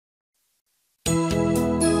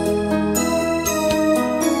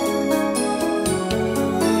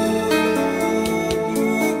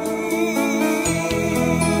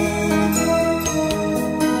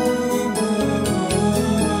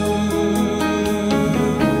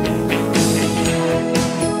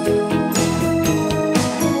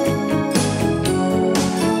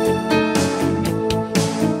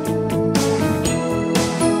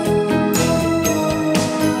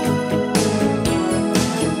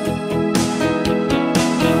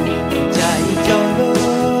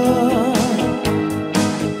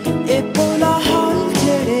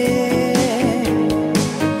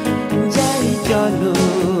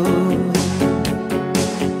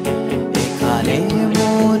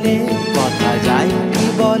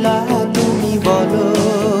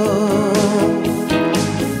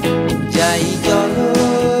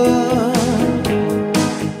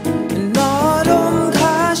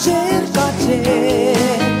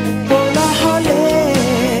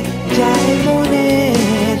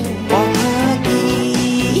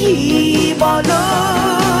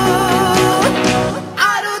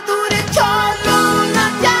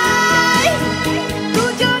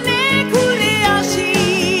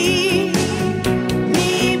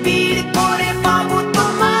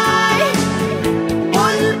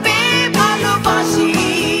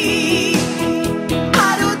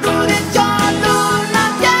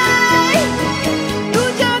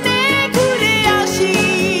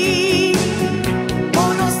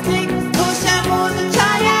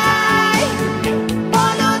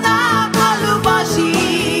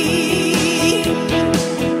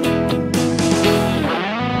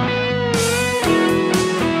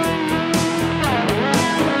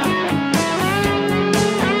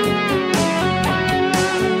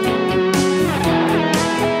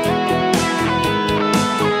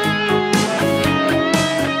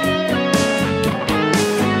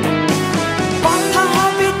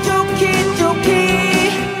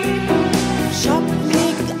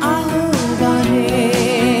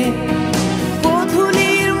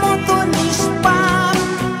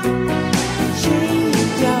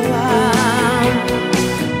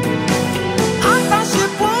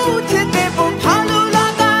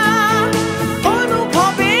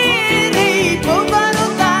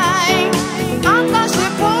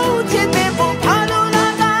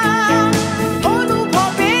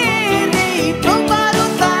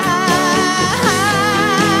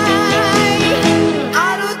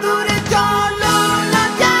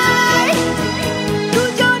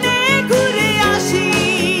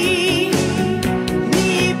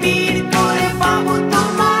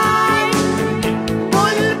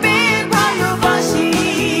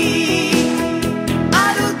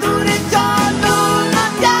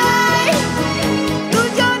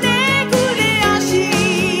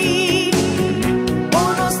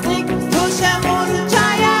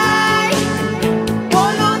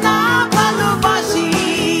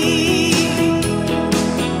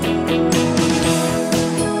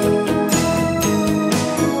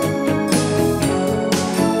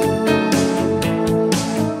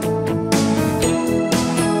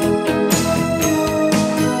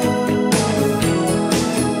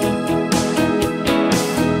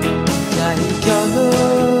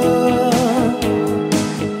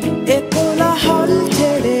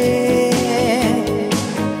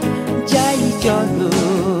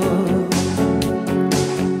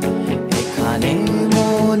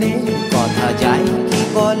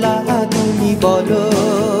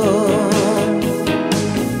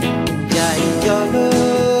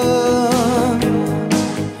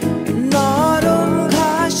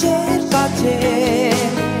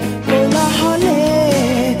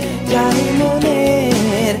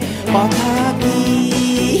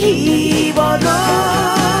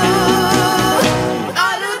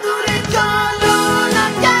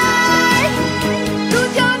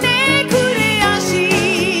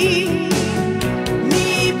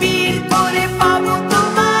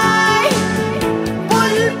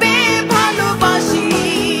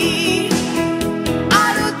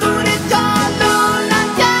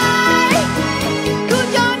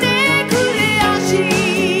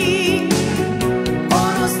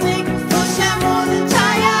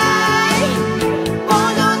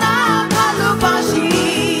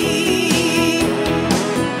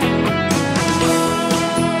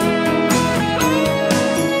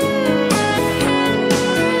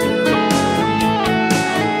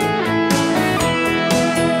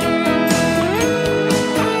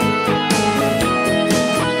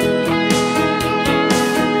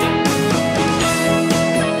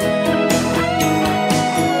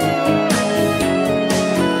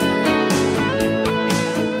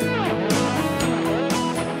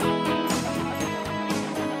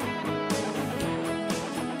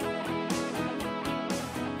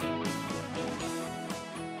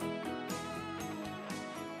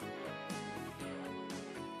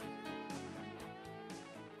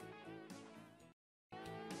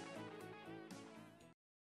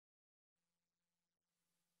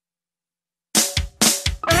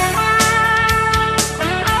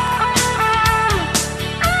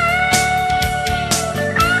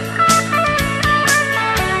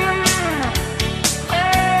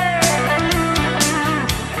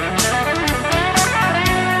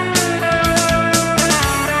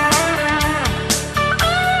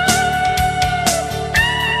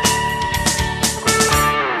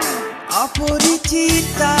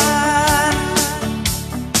অপরিচিতা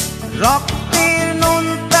রক্তের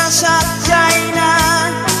নোনতা স্বাদ চাই না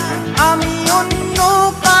আমি অন্য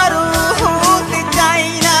কারো হতে চাই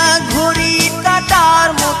না ঘড়ি কাটার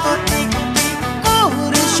মতো টিক টিক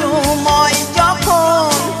করে সময়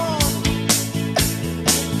যখন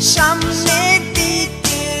সামনের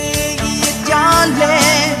দিকে এগিয়ে চলে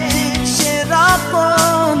ঠিক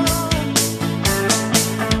সেরকম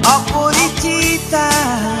অপরিচিতা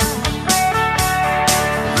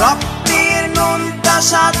রক্তের নোনতা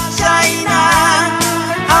স্বাদ চাই না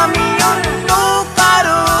আমি অন্য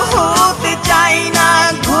কারো হতে চাই না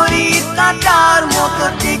ঘড়ির কাঁটার মতো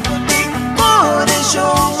টিক টিক করে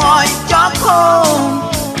সময় যখন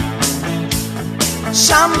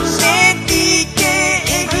সামনের দিকে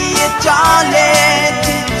এগিয়ে চলে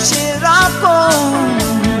ঠিক সেরকম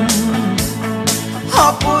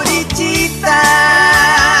অপরিচিতা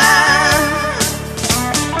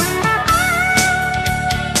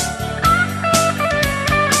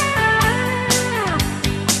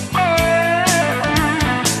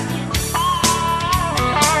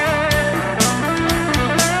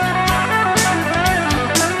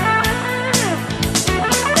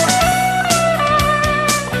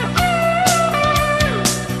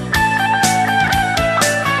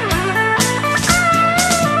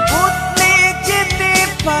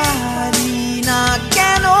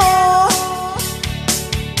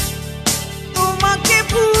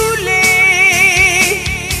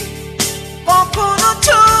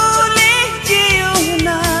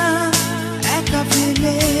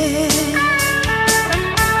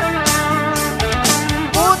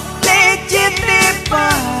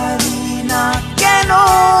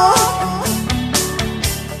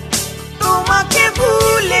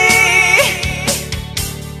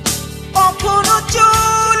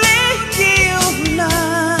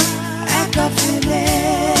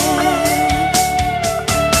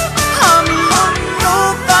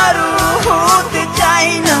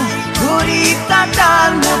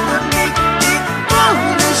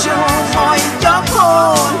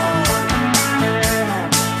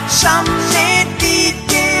সামনের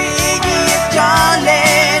দিকে এগিয়ে চলে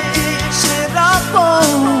ঠিক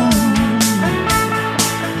সেরকম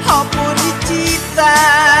অপরিচিতা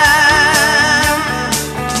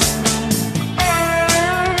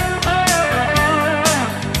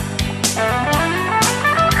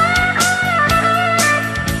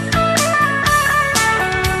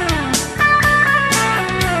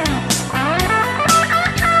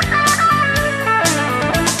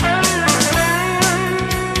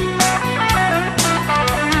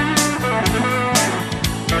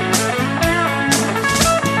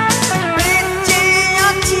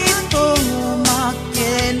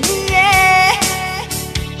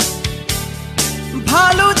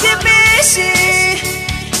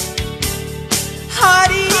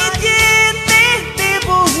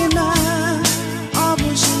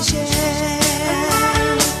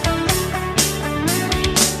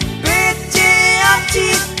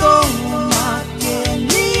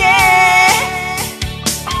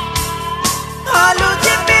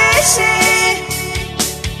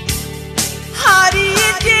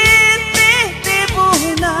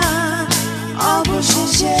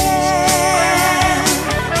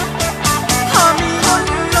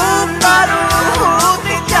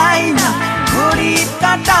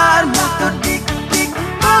কাটার মতো টিক টিক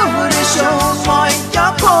করে সময়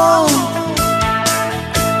যখন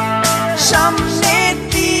সামনের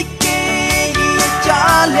দিকে এগিয়ে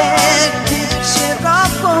চলে ঠিক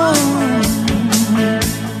সেরকম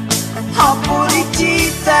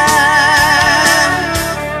অপরিচিতা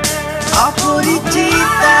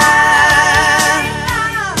অপরিচিতা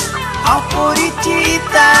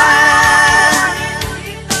অপরিচিতা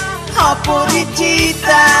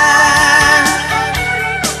অপরিচিতা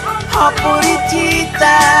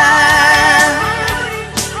অপরিচিতা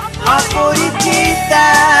অপরিচিতা অপরিচিতা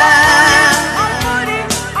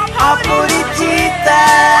অপরিচিতা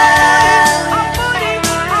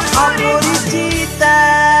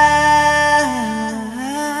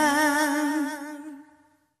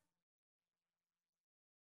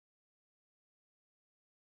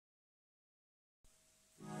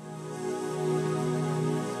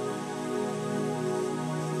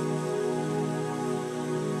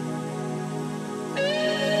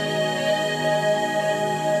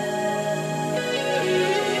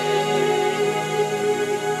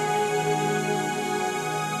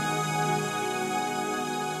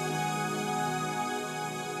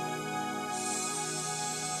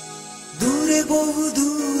বহু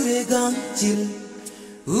দূরে গাংচিল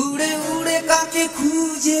উড়ে উড়ে কাকে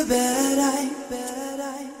খুঁজে বেড়ায়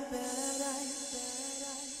বেড়ায় বেড়ায়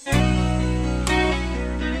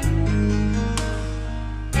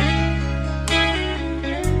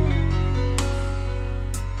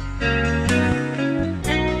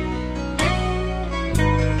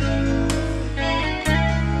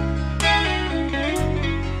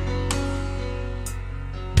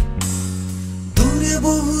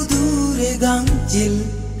বহু দূরে গাংচিল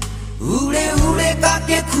উড়ে উড়ে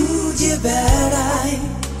কাকে খুঁজে বেড়ায়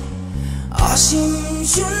অসীম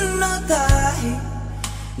শূন্যতায়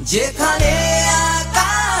যেখানে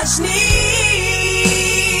আকাশ নীল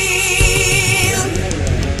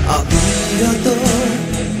অবিরত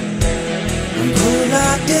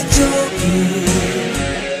ঘোলাটে চোখে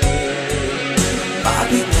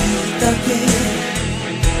পাবি কি তাকে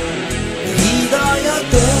হৃদয়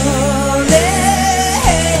তোলে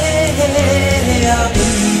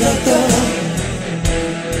অবিরত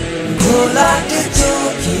ঘোলাটে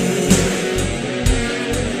চোখে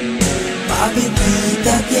পাবি কি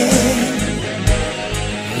তাকে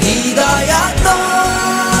হৃদয়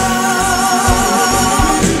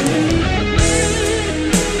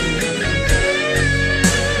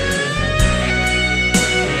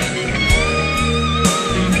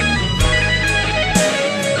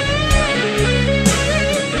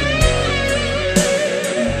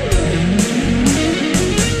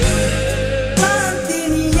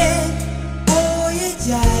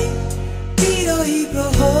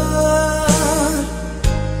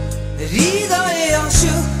হৃদয়ে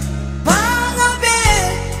অসুখ ভাঙাবে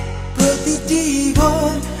প্রতিটি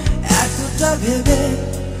ভোর এতটা ভেবে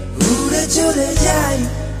উড়ে চলে যাই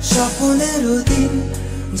স্বপ্নের দিন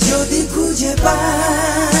যদি খুঁজে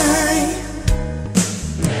পাই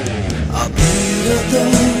অবিরত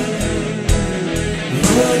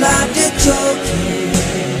ঘোলাটে চোখে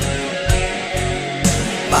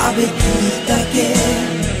পাবে কি তাকে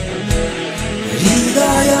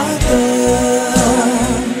হৃদয়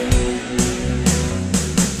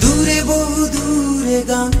দূরে বহু দূরে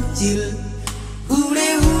গাংচিল উড়ে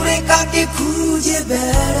উড়ে কাকে খুঁজে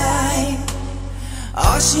বেড়ায়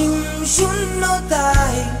অসীম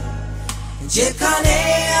শূন্যতায় যেখানে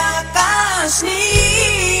আকাশ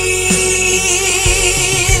নীল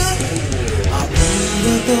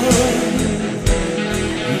অবিরত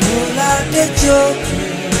ঘোলাটে চোখে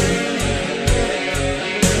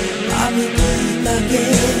আমি কি তাকে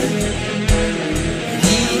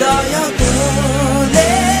হৃদয়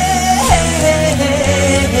তোলে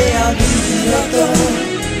অবিরত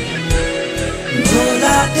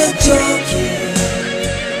ঘোলাটে চোখে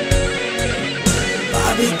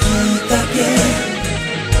পাবে কি তাকে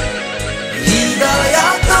হৃদয়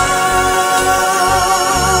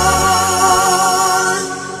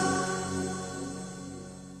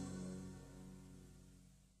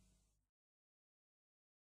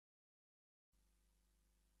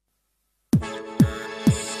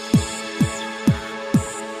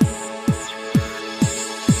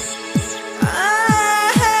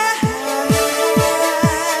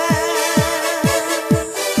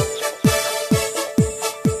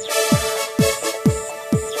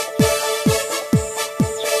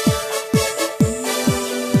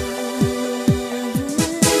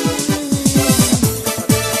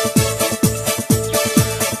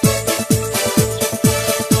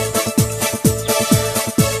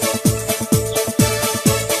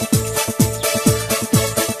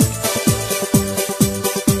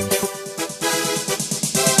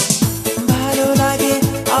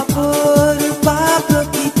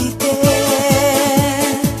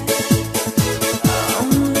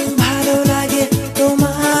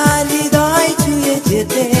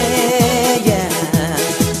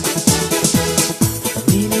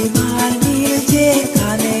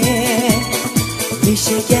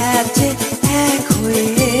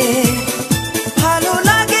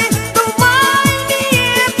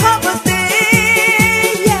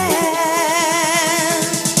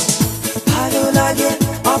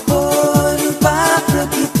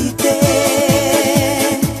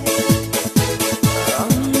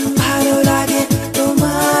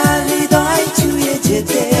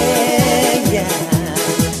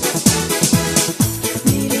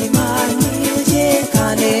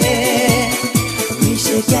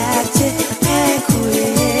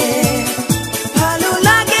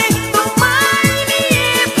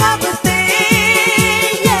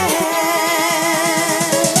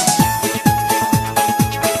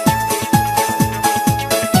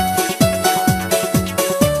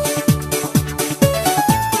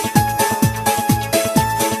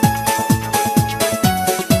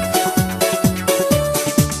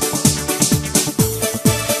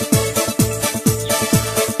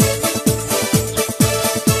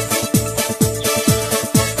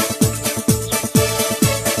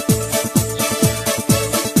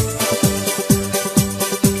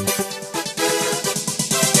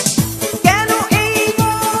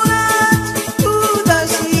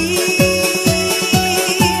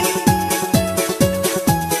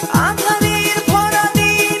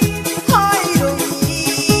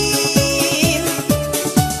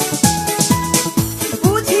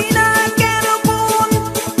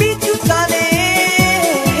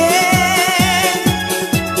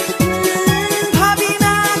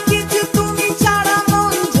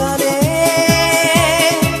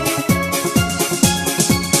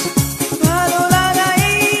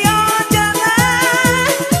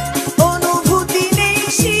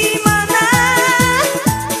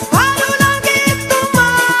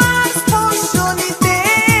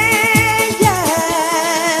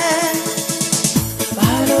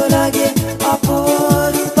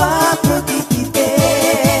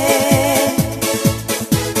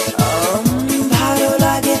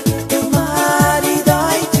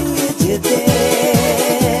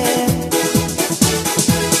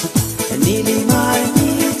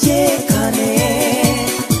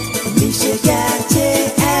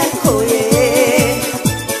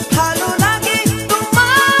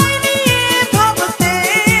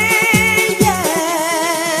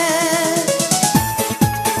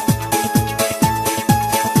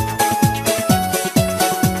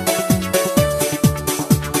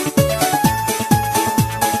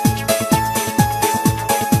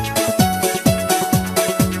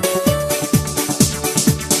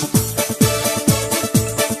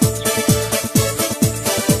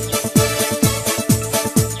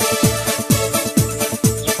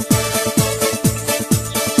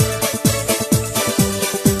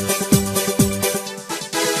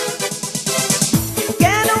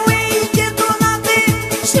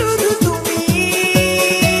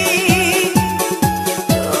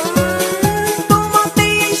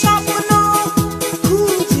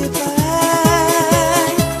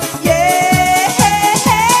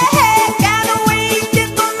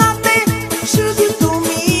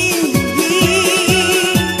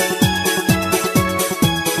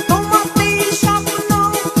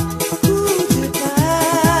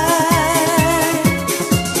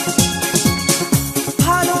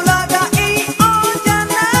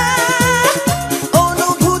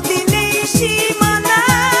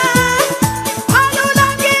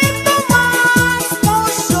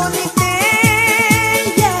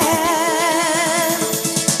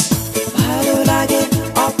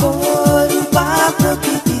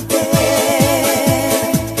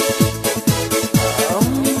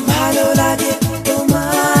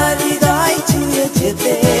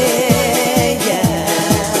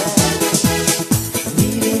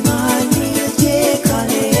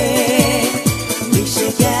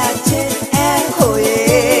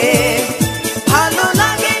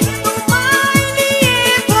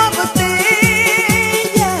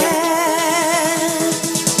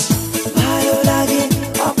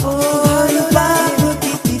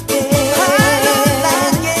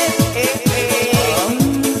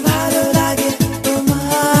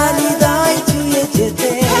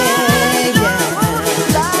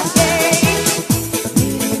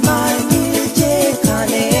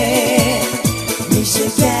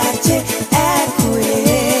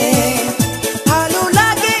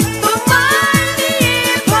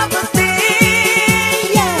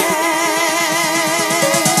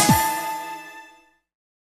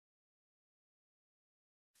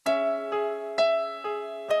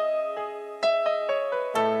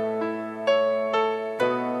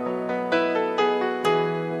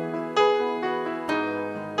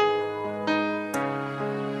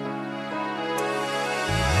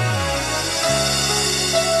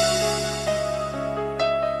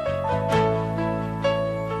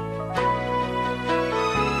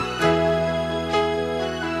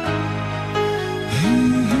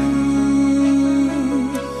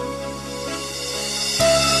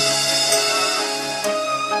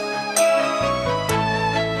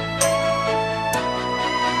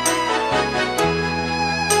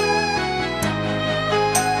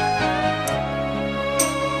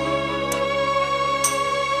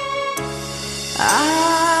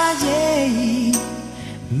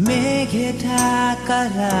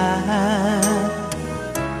কারা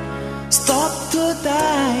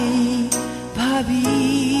স্তব্ধতাই ভাবি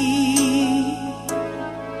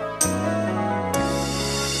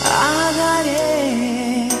আধারে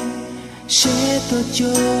সে তো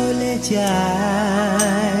চলে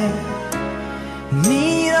যায়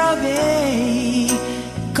নীরবে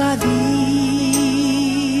কাঁদি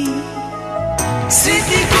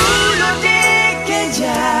স্মৃতিগুলো ডেকে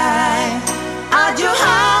যায় আজও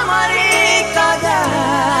আমারে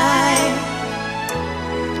কাঁদায়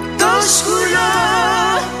দোষগুলো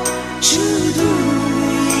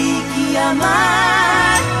শুধুই কি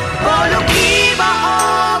আমার বলো কি বা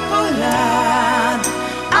অপরাধ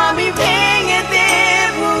আমি ভেঙে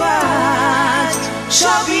দেব আজ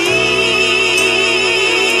সবই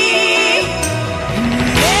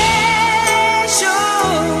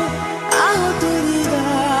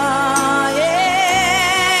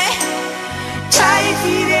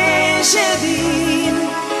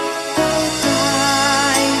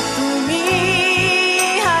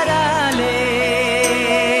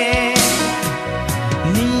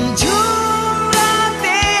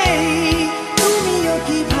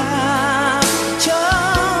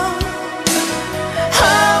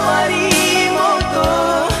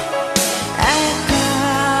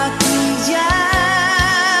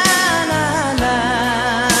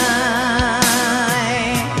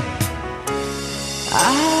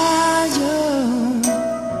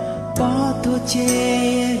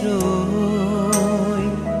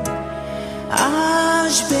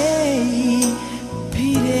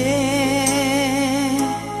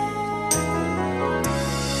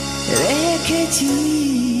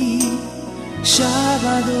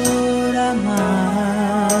সাবাদর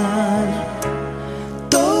আমার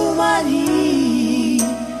তোমারই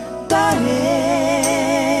তারে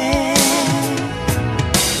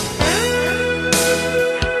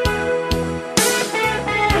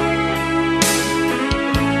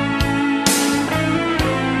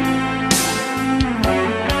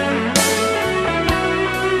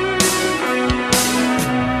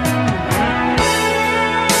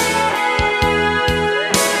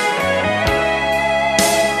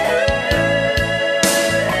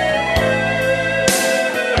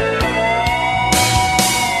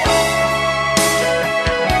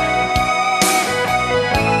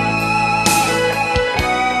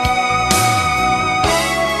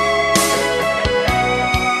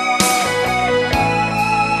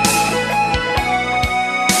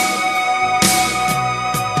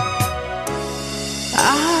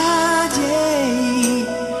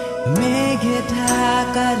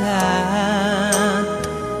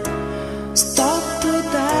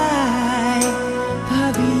স্তব্ধতায়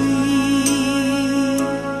ভাবি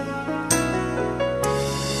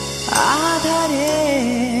আধারে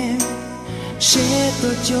সে তো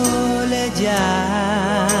চলে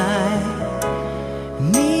যায়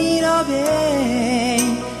নীরবে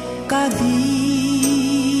কাঁদি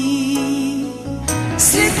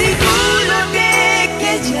স্মৃতিগুলো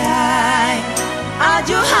ডেকে যায়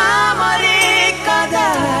আজও আমারে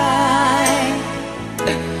কাঁদায়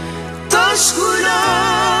দোষগুলো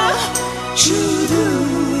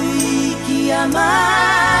শুধুই কি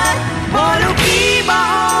আমার বলো কি বা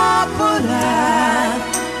অপরাধ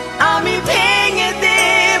আমি ভেঙে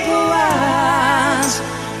দেব আজ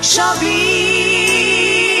সবই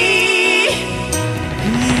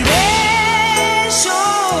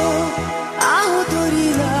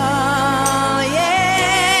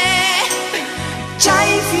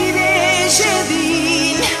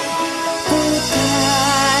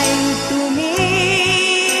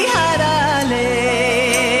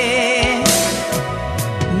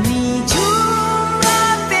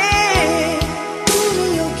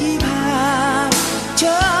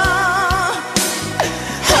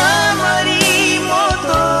আমারই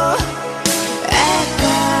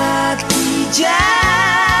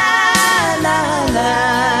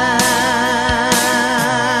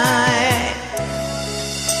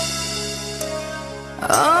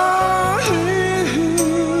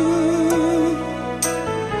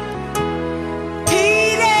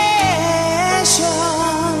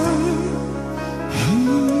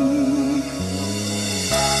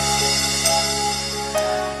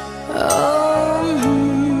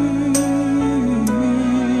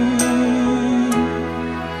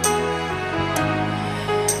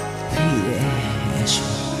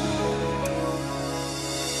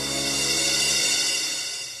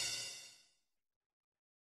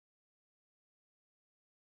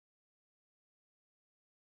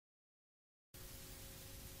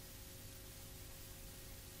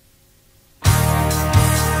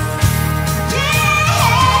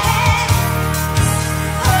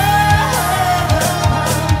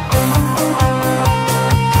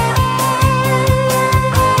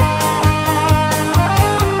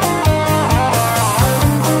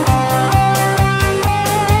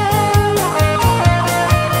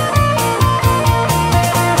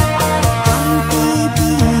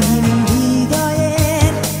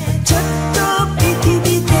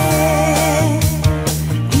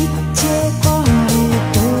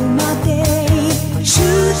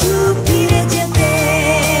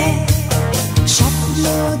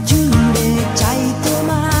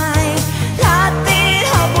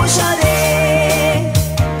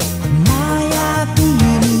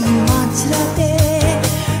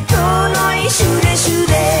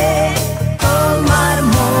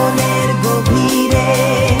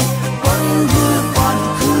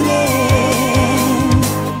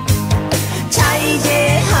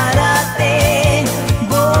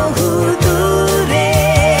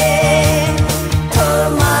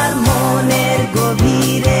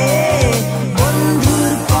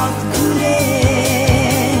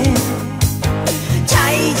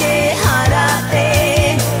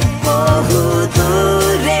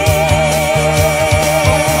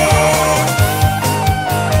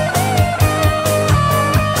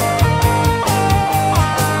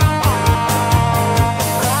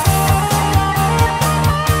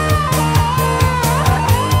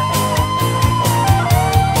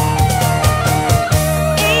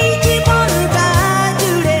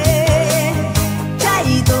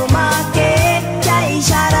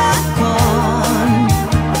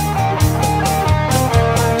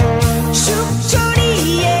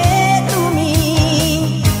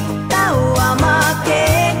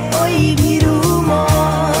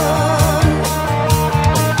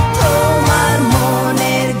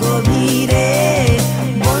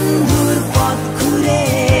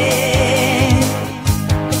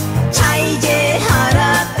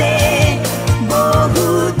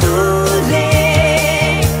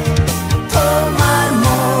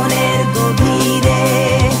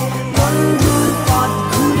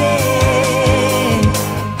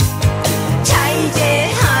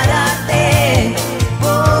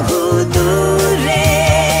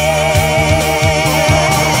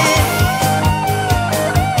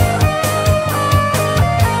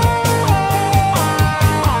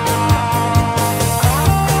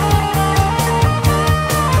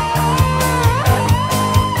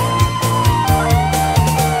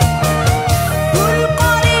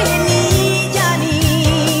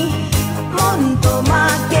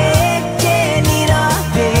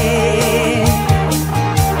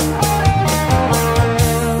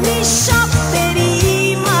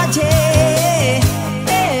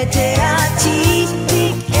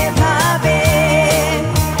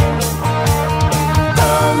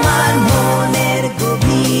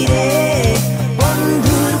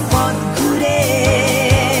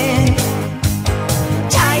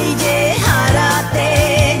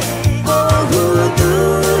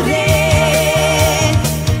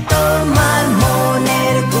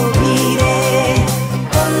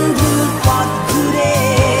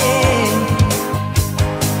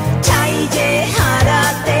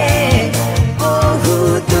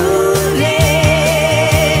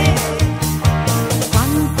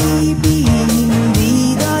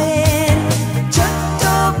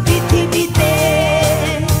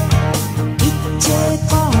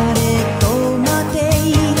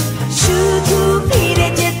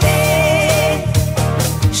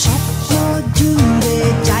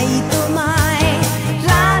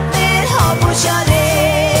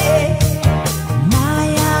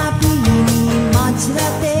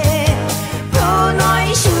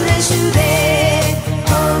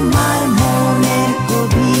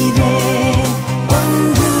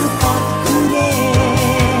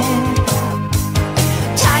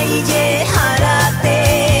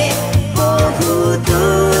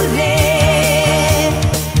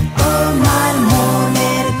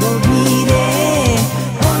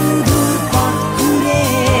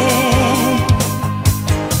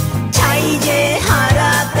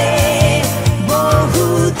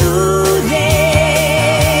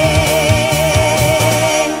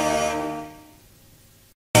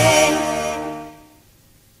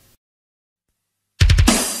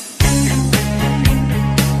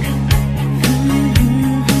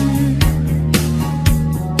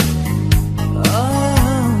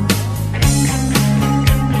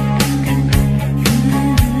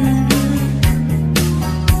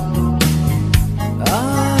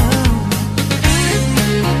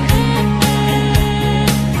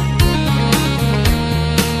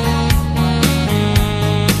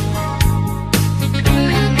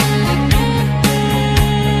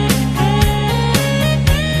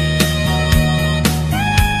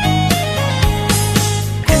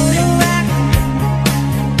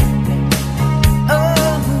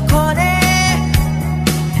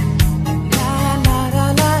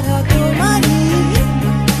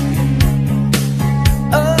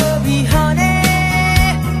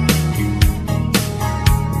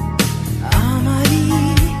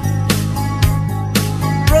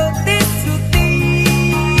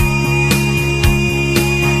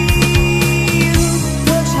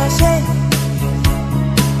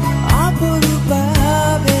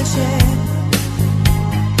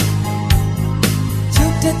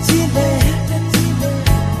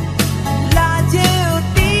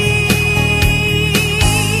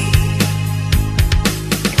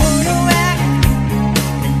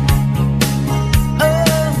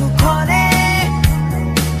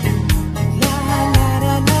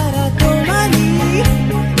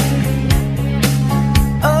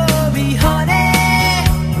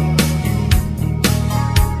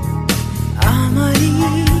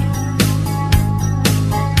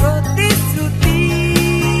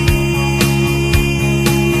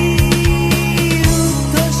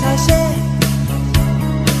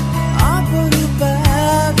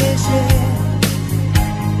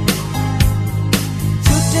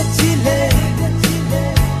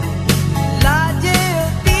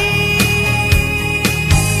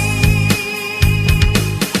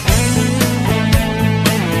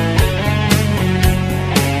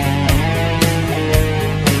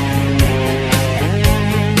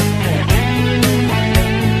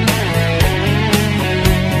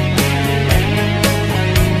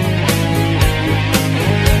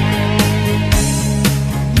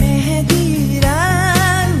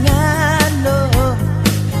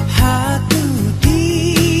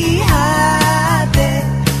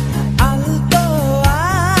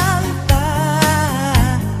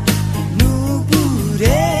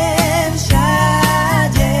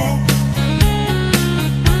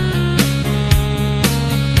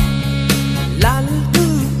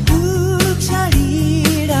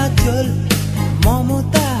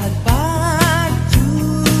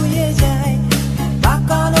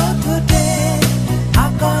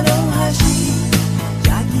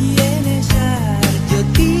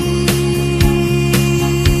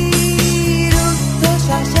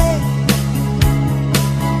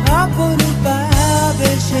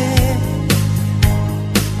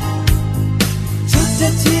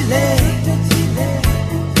ছুটেছিলে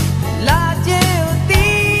লাজে অতি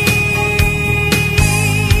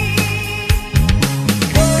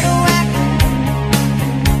কোনো এক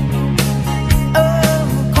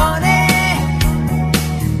ক্ষণে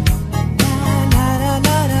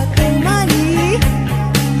তোমারই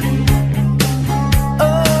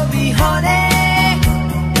বিহনে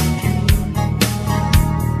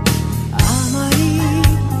আমারই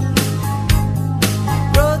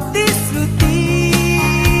প্রতিশ্রুতি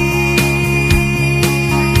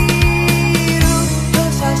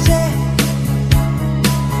রুদ্ধশ্বাসে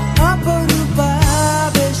অপরূপা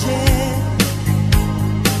বেশে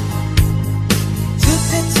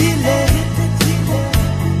ছুটেছিলে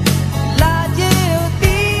লাজে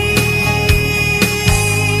অতি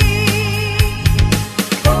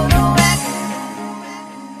কোনো এক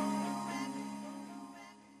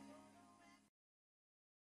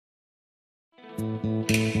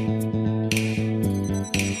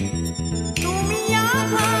তুমি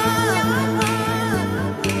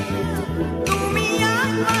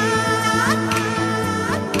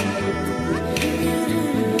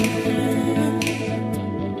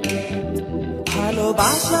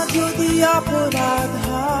ভালোবাসা যদি অপরাধ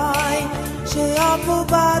হয় সে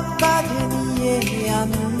অপবাদ কাঁধে নিয়ে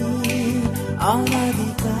আমি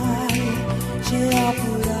অনাদিকাল সে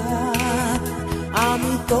অপরাধ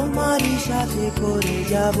আমি তোমারই সাথে করে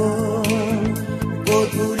যাব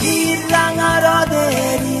গধূলির রাঙা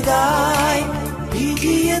রদের হৃদয়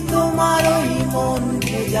ভিজিয়ে তোমার ওই মন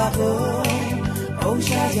ভেজাবো ও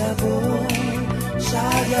সাজাবো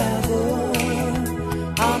সাজাবো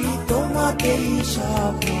আমি তোমাকেই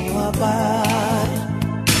স্বপ্ন আবার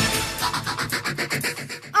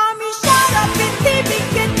আমি সারা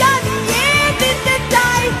পৃথিবীকে জানিয়ে দিতে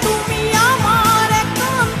চাই তুমি আমার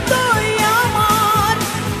একান্তই আমার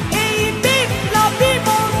এই বিপ্লবী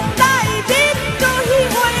মনটাই বিদ্রোহী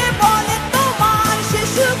হয়ে বলে তোমার সে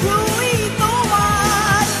শুধুই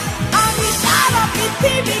তোমার আমি সারা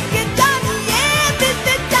পৃথিবীকে জানিয়ে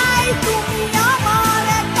দিতে চাই তুমি আমার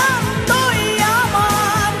একান্তই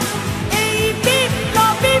আমার এই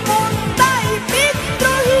বিপ্লবী মনটাই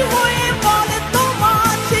বিদ্রোহী হয়ে বলে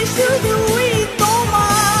তোমার সে শুধুই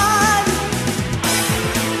তোমার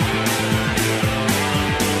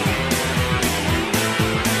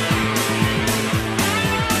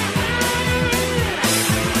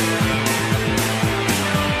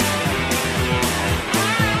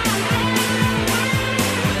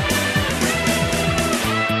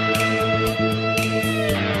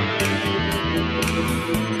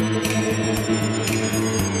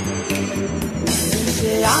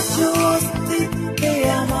সে আছো অস্তিত্বে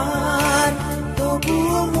আমার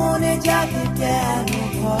তবুও মনে জাগে কেন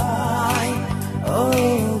ভয় ও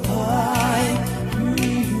ভয়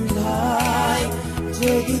ভয়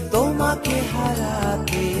যদি তোমাকে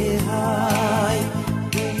হারাতে হয়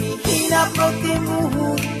তুমি হীরা প্রতি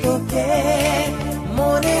মুহূর্তকে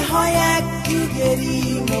মনে হয় এক যুগেরই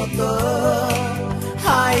মতো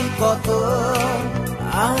হাই কত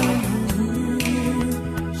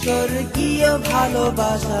স্বর্গীয়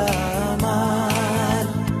ভালোবাসা আমার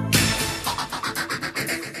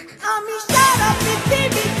আমি সারা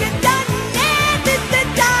পৃথিবীকে জানিয়ে দিতে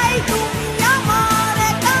চাই তুমি আমার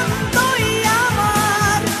একান্তই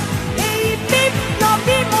আমার এই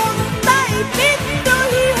বিপ্লবী মনটাই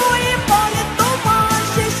বিদ্রোহী হয়ে বলে তোমার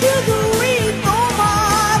সে শুধুই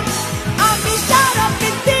তোমার আমি সারা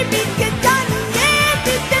পৃথিবীকে জানিয়ে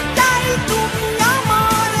দিতে চাই তুমি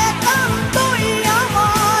আমার একান্তই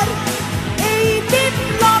আমার এই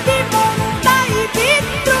বিপ্লবী মনটাই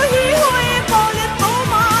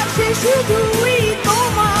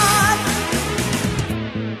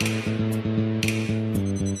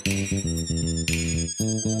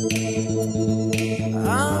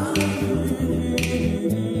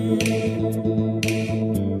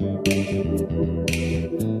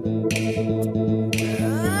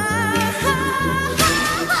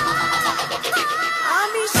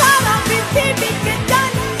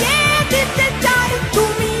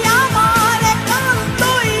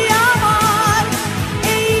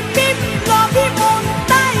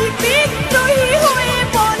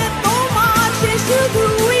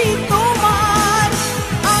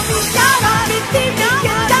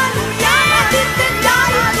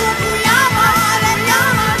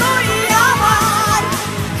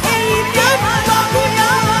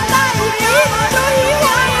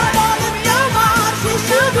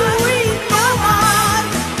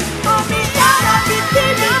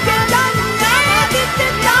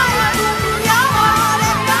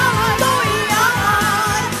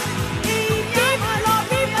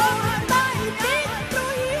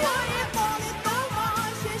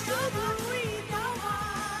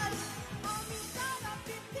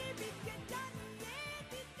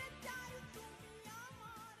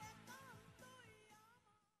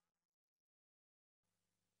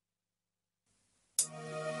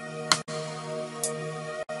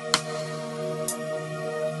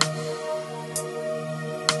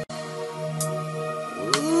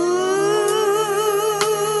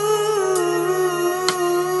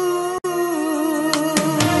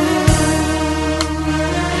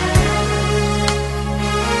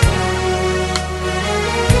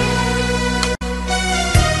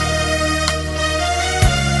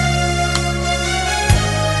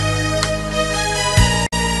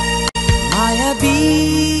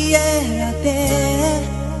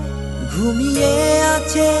ঘুমিয়ে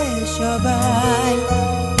আছে সবাই,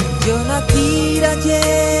 জোনাকিরা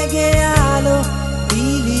জেগে আলো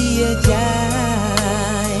বিলিয়ে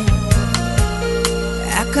যায়।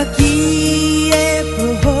 একাকী এ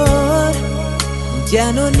প্রহর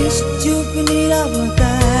যেন নিশ্চুপ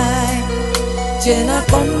নীরবতায়, চেনা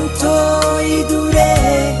কণ্ঠ দূরে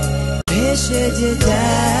ভেসে যে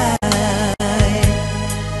যায়।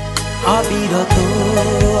 অবিরত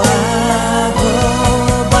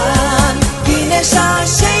আহ্বান, কি নেশা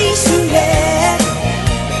সেই সুরে,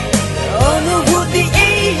 অনুভূতি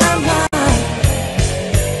এই আমার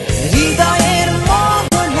হৃদয়ের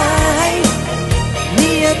মোহনায়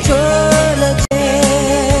নিয়ে চলেছে।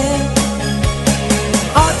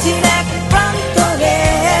 অচিন এক প্রান্তরে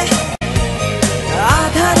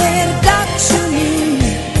আধারের ডাক শুনি,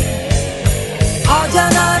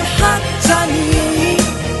 অজানার হাত জানি,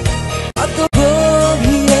 কত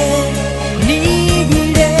গভীরে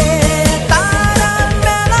নিবিড়ে তারার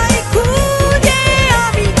মেলায় খুঁজে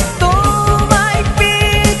আমি তোমায়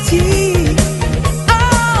পেয়েছি।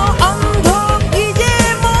 অন্ধ কি যে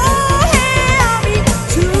মোহে আমি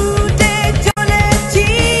ছুটে চলেছি।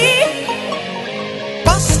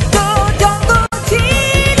 কষ্ট যত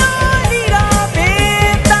ছিল নীরবে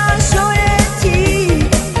তা সয়েছি,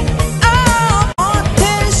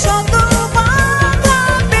 পথের শত বাধা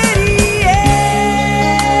পেরিয়ে।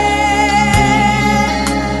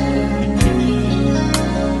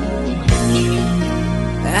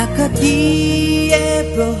 একাকী এ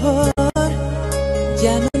প্রহর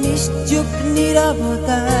যেন নিশ্চুপ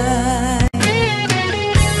নীরবতায়।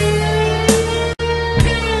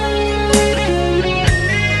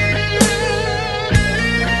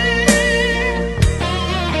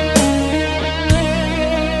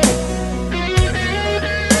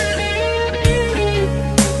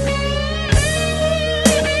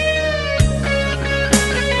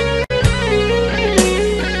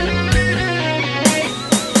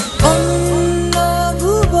 অন্য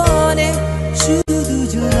ভুবনে শুধু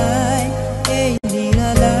দুজনায় এই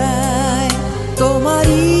নিরালায়,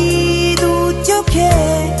 তোমারই দু চোখে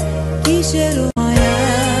কিসের মায়া,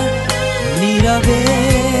 নীরবে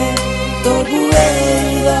তবু এই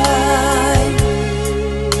হৃদয়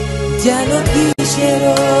যেন কিসের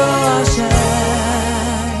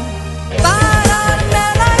আশায়। তারার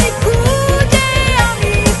মেলায় খুঁজে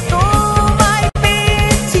আমি তোমায়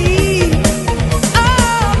পেয়েছি,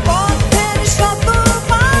 পথের শত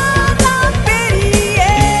বাধা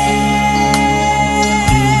পেরিয়ে।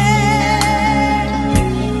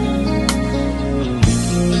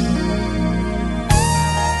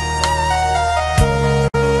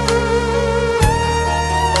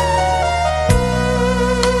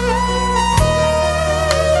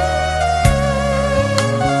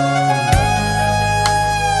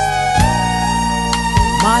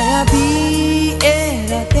 মায়াবী এ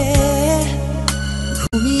রাতে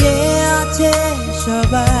ঘুমিয়ে আছে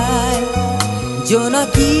সবাই,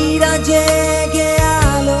 জোনাকিরা জেগে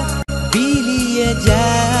আলো বিলিয়ে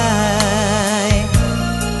যায়।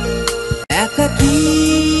 একাকী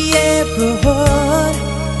এ প্রহর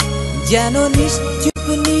যেন নিশ্চুপ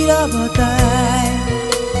নীরবতায়,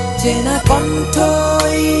 চেনা কণ্ঠ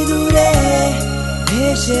দূরে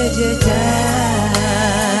ভেসে যে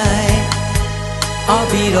যায়।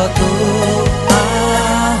 অবিরত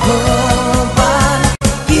আহ্বান,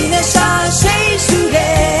 কি নেশা সেই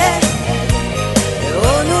সুরে,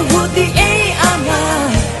 অনুভূতি এই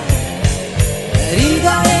আমার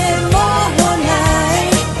হৃদয়ের মোহনায়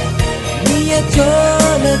নিয়ে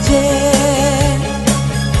চলেছে।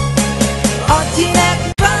 অচিন এক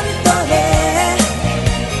প্রান্তরে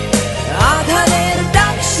আধারের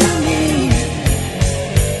ডাক শুনি,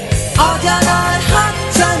 অজানার হাত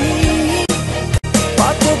জানি,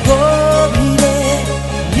 কত গভীরে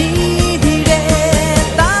নিবিড়ে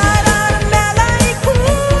তারার মেলায়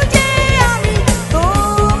খুঁজে আমি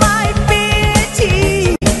তোমায় পেয়েছি।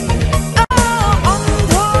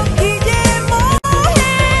 অন্ধ কি যে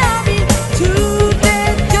মোহে আমি ছুটে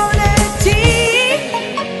চলেছি।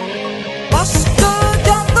 কষ্ট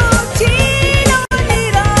যত ছিল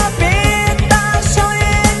নীরবে তা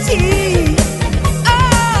সয়েছি,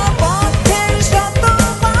 পথের শত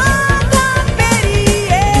বাধা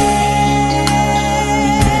পেরিয়ে।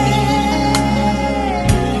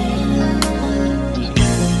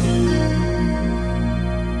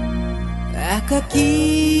 একাকী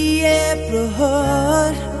এ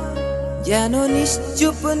প্রহর যেন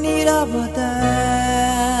নিশ্চুপ নীরবতায়।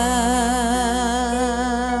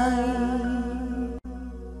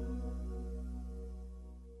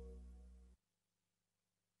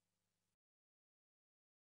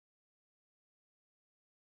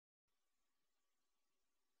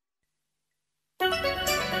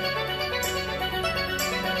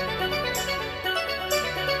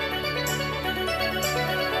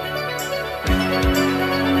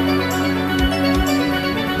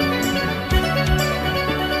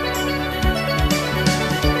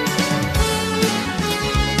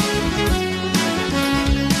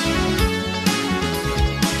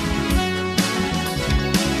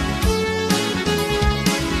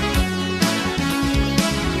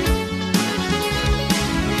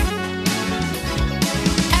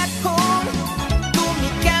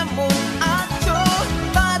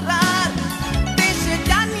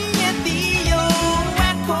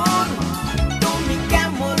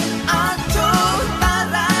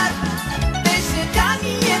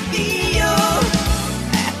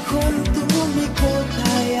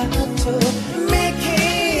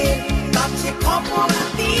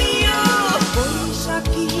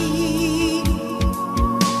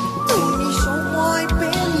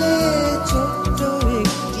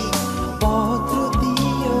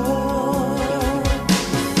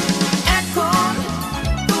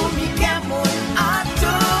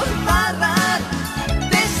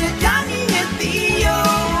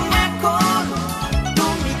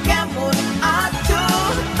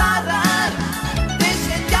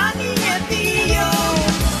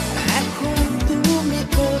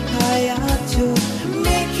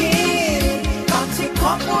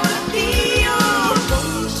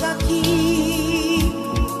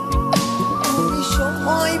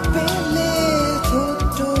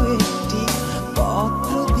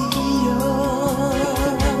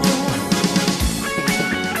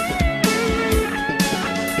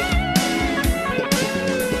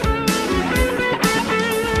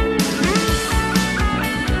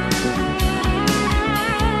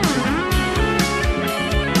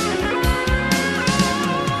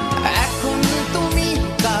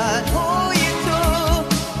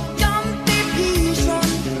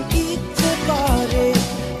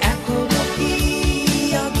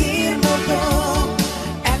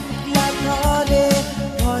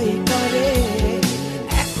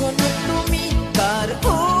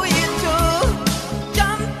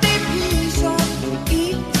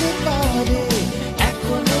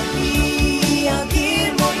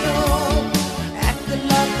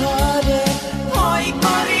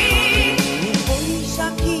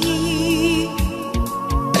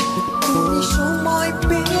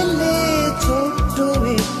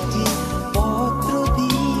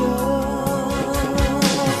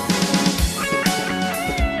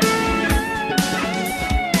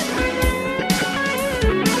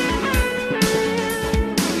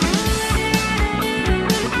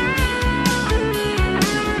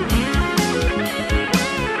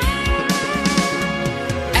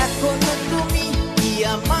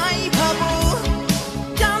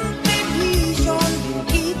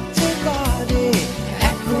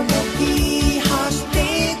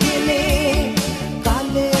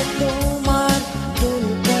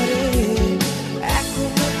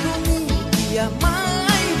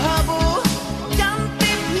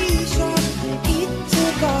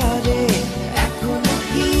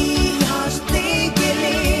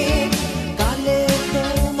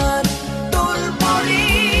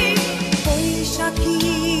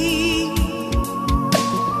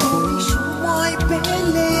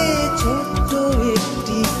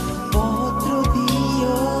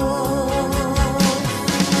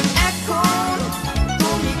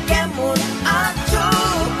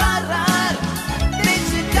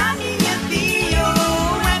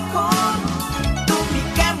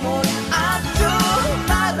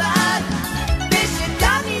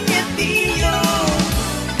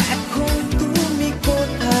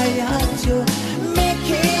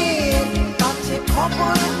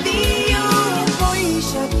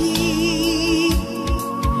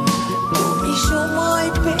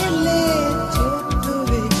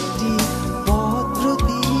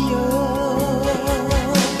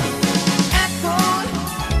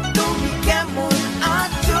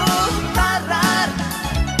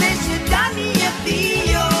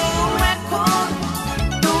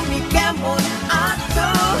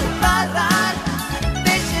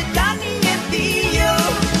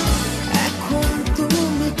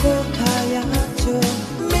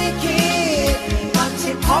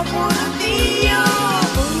 খবর দিও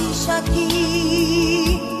বৈশাখী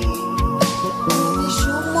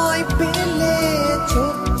সময় পেলে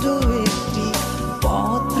ছোট্ট একটি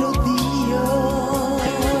পত্র দিও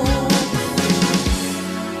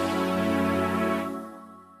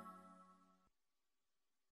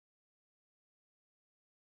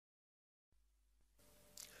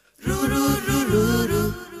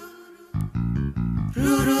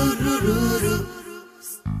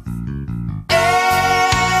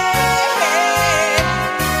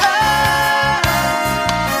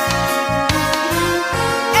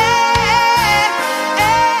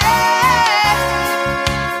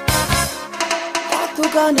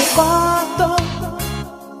গানে কত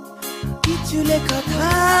কিছু লেখা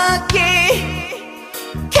থাকে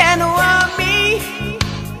কেন আমি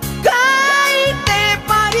গাইতে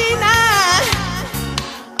পারি না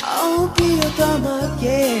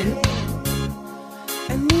প্রিয়তমাকে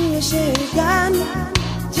নিয়ে সে গান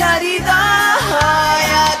জারি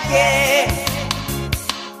দয়াকে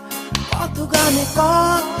কত গানে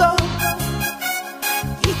কত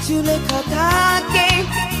কিছু লেখা থাকে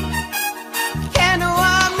কেন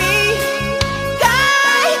আমি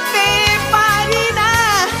গাইতে পারি না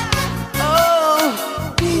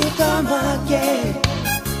প্রিয়তমাকে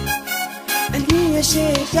নিয়ে সে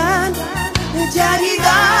গান জারি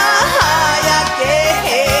দয়াকে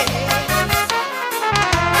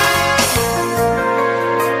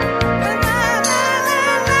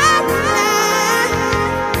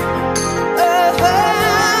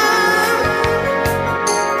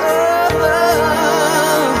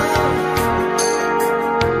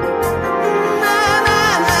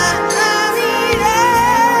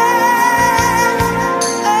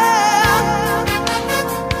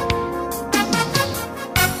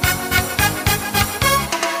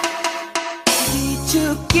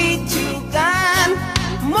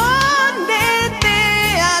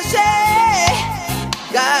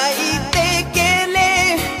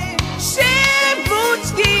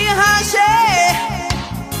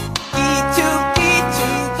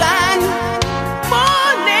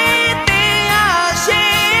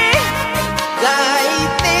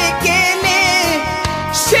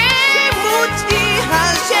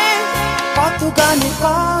গানে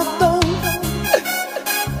কত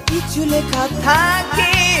কিছু লেখা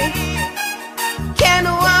থাকে কেন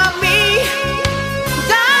আমি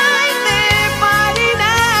গাইতে পারি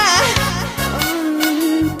না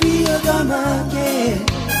প্রিয়তমাকে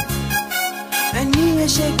নিয়ে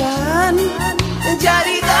সে গান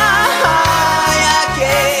জারি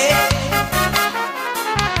দয়াকে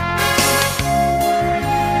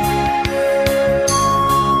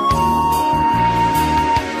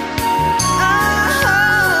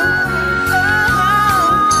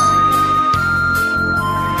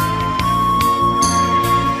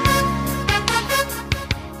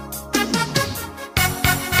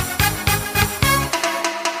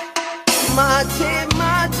মাঝে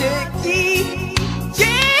মাঝে কি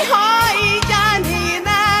যে হয় জানি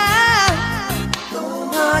না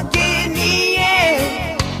তোমাকে নিয়ে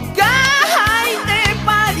গাইতে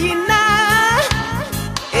পারি না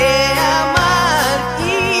এ আমার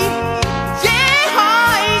কি যে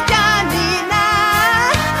হয় জানি না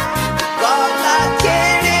গলা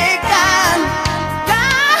ছেড়ে গান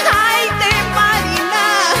গাইতে পারি না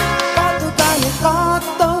কত গানে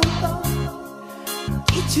কত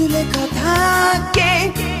কিছু লেখা থাকে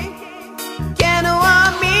কেন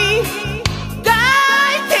আমি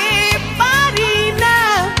গাইতে পারি না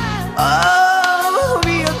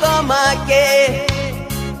প্রিয়তমাকে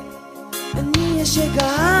নিয়ে সে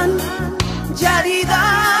গান জারি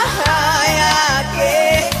দয়াকে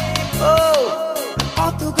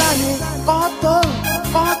কত গানে কত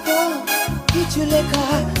কত কিছু লেখা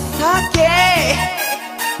থাকে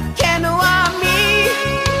কেন আমি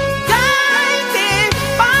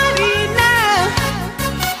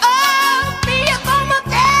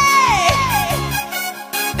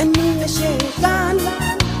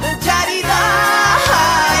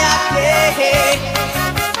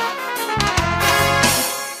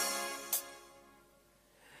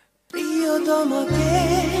প্রিয়তমাকে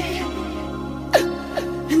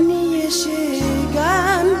নিয়ে সে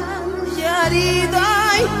গান জারি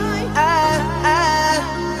দয়াকে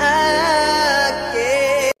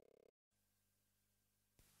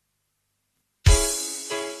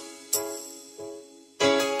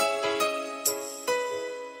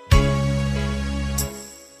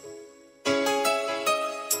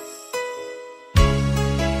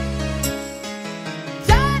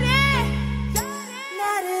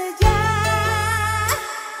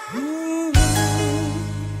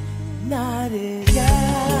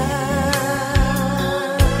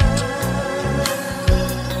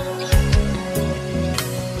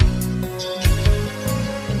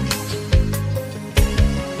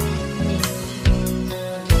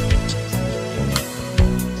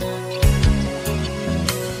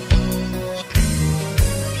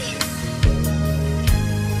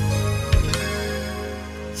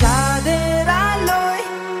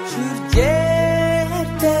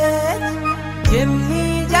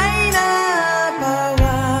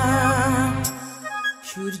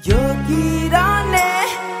সূর্য কিরণে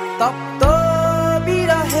তপ্ত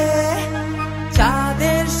বিরহে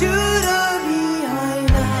চাঁদের সুরভি হয়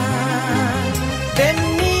না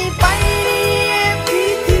তেমনি পাইয়ে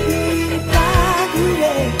পৃথিবীর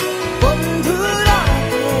ঘুরে বন্ধুরা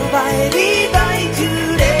তোমায় হৃদয়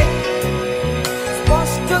জুড়ে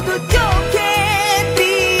স্পষ্ট দু চোখে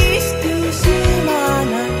দৃষ্টি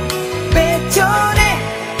সীমানা পেছনে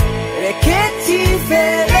রেখেছি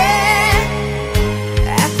ফেলে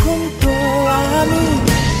এখন তো আমি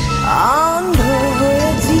অন্ধ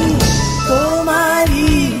হয়েছি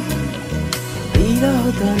তোমারই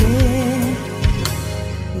বিরহতলে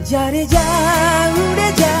যারে যা উড়ে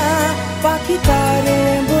যা পাখি তারে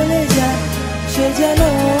বলে যা সে যেন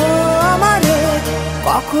আমারে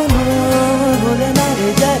কখনো বলে না রে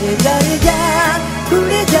যারে যারে যা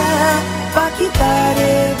উড়ে যা পাখি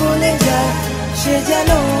তারে বলে যা সে যেন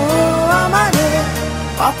আমারে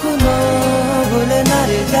কখনো বলে না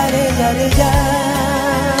রে যারে যারে যা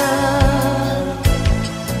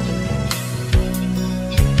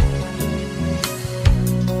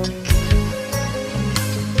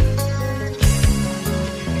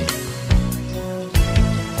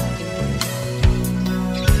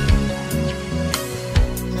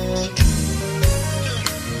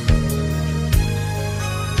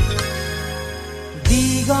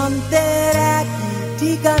দিগন্তের এক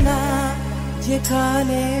ঠিকানা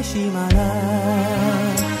যেখানে সীমানা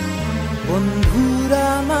বন্ধুরা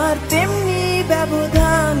আমার তেমনি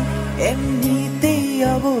ব্যবধান এমনিতেই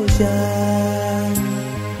অবসান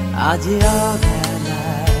আজ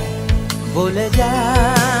অবেলায় বলে যা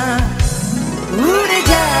উড়ে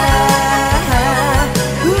যা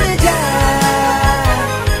উড়ে যা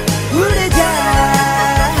উড়ে যা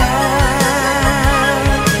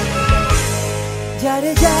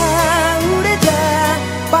যারে যা উড়ে যা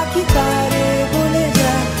পাখি তারে বলে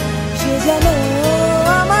যা সে যেন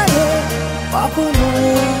আমারে কখনো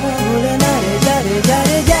ভুলে না রে যারে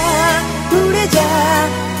যারে যা উড়ে যা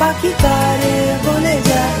পাখি তারে বলে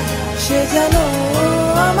যা সে যেন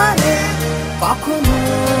আমারে কখনো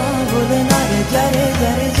ভুলে না রে যারে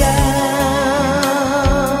যারে যা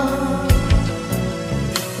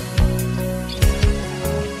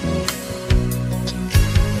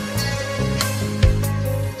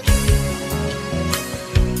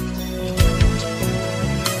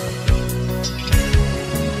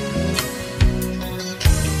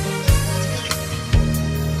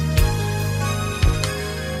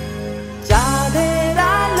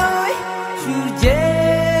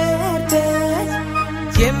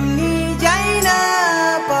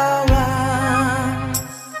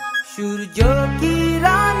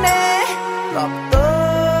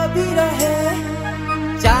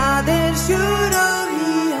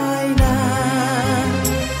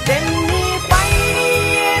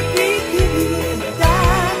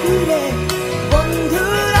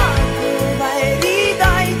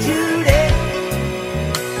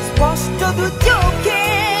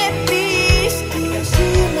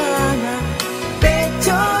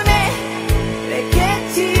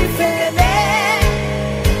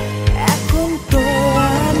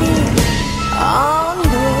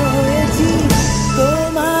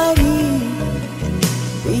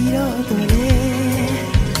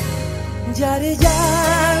যারে যা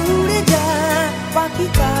উড়ে যা পাখি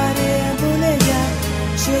তারে বলে যা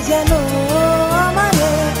সে যেন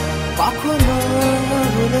আমারে কখনো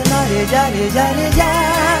ভুলে না রে যারে যারে যা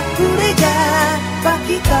উড়ে যা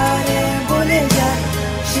পাখি তারে বলে যা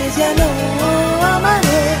সে যেন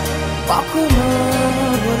আমারে কখনো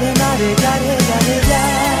ভুলে না রে যারে যারে যা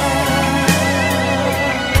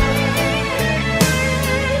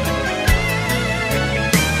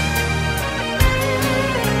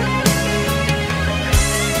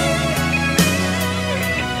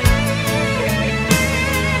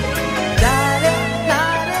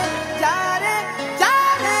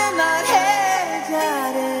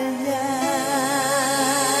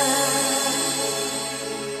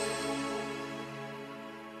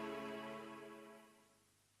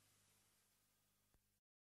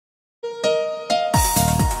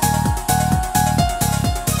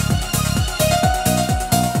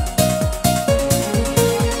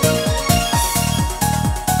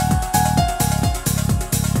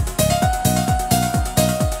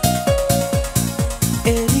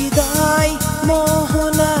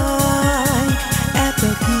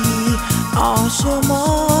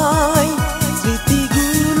অসময়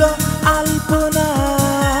স্মৃতিগুলো আলপনা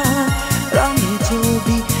রঙে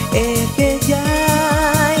ছবি এঁকে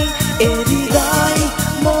যায় এ হৃদয়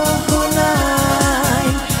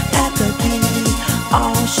মোহনায় এত কি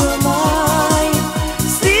অসময়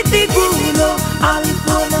স্মৃতিগুলো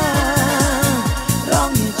আলপনা রঙে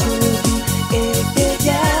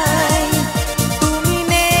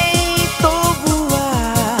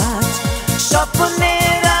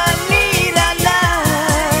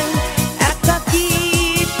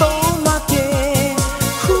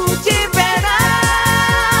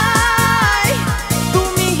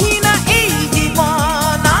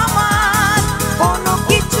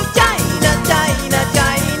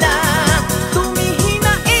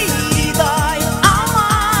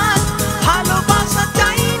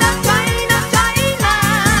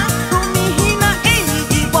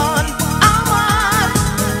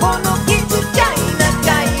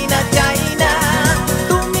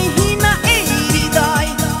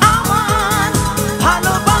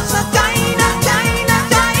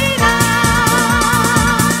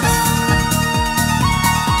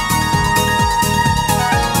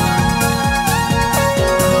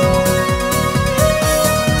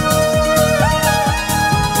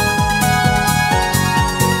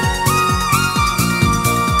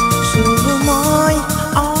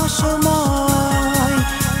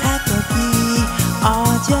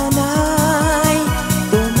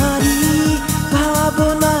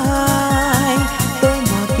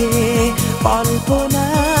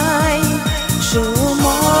কল্পনায়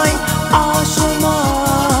সময়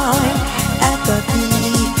অসময় একাকী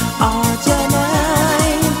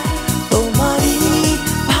অজানায় তোমারই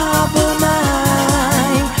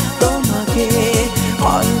ভাবনায় তোমাকে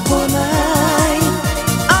কল্পনায়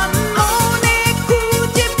আনমনে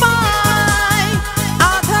খুঁজে পাই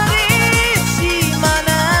আধারের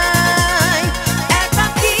সীমানায়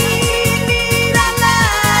একাকী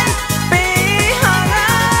নিরালায়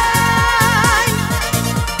বেহারায়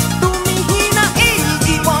তুমিহীনা এই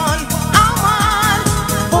জীবন আমার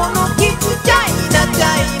কোনো কিছু চাই না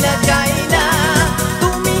চাই না চাই না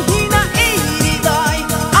তুমিহীনা এই হৃদয়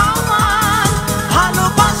আমার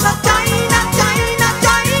ভালোবাসা চাই না চাই না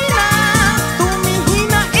চাই না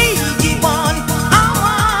তুমিহীনা এই জীবন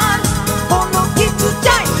আমার কোনো কিছু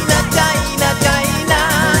চাই না চাই না চাই না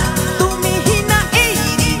তুমিহীনা এই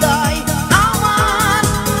হৃদয় আমার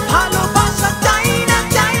ভালোবাসা চাই না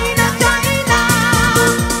চাই না চাই না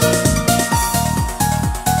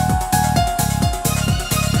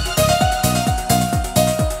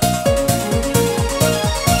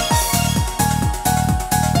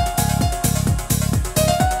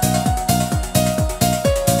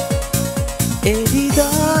এ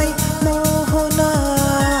হৃদয়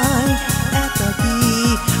মোহনায় একাকী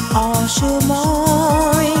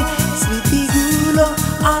অসময় স্মৃতিগুলো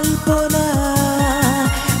আলপনা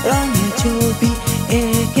রঙে ছবি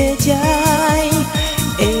এঁকে যায়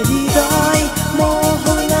এ হৃদয়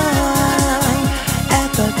মোহনায়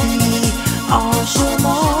একাকী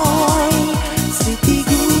অসময়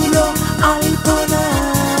স্মৃতিগুলো আলপনা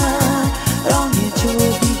রঙে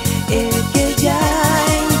ছবি এঁকে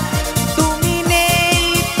যায় তুমি নেই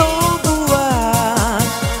তবু আর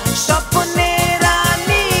স্বপ্নের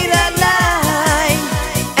নিরালায়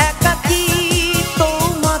একাকী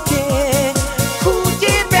তোমাকে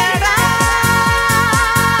খুঁজে বেড়াই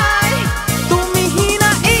তুমিহীনা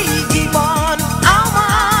এই জীবন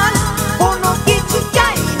আমার কোনো কিছু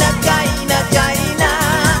চাই না চাই না চাই না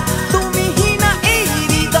তুমিহীনা এই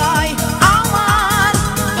হৃদয় আমার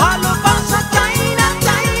ভালোবাসা চাই না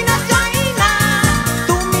চাই না চাই না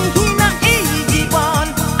তুমিহীনা এই জীবন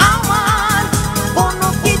আমার কোনো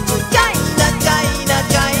কিছু চাই না চাই না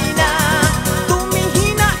চাই না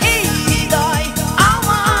তুমিহীনা এই হৃদয়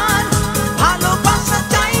আমার ভালোবাসা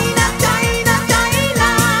চাই না চাই না চাই না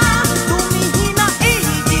তুমিহীনা এই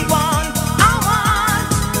জীবন আমার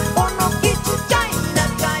কোনো কিছু চাই না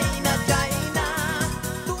চাই না চাই না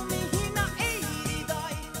তুমিহীনা এই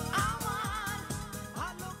হৃদয় আমার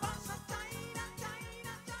ভালোবাসা চাই না চাই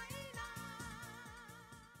না চাই না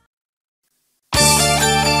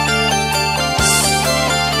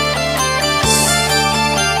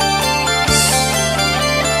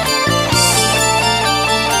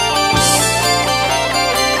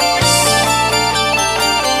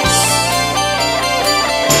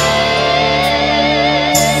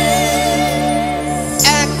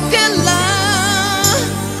একলা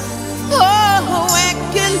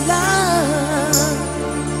একলা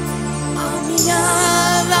আমি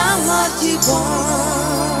আর আমার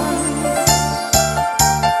জীবন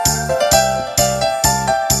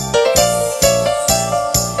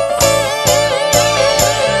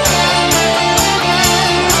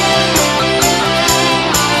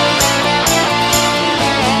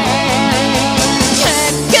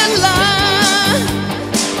একলা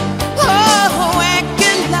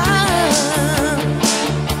একলা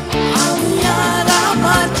আমি আর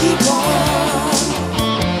আমার জীবন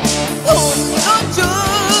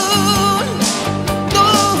অন্যজন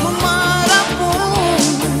তোমার আপন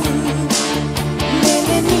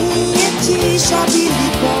মেনে নিয়েছি সবই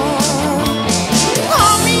লিখন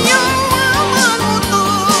আমিও আমার মতো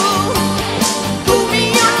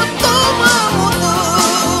তুমিও তোমার মতো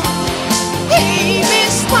এই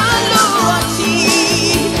বেশ ভালো আছি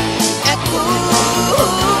এখন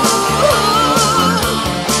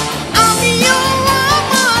আমিও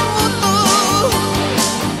আমার মতো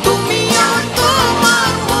তুমিও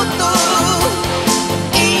তোমার মতো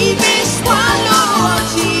এই বেশ ভালো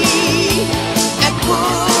আছি এখন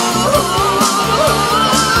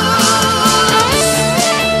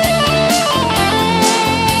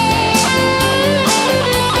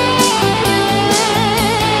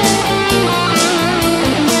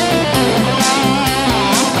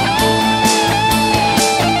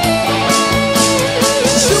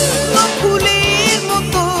শুকনো ফুলের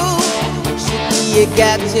মতো শুকিয়ে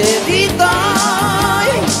গেছে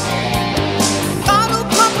হৃদয় কারো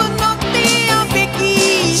ভাবনাতে আবেগী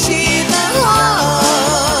সে না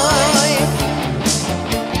হয়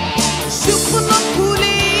শুকনো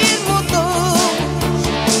ফুলের মতো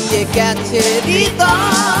শুকিয়ে গেছে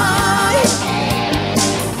হৃদয়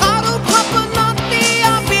কারো ভাবনা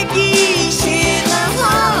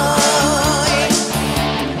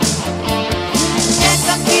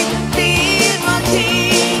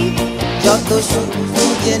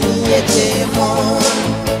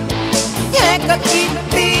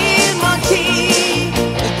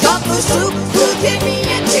সুখ খুঁজে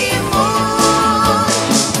নিয়েছে মন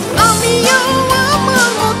আমিও আমার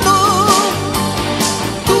মতো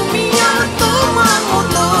তুমিও তোমার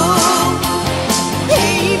মতো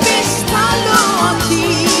এই বেশ ভালো আছি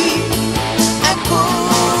এখন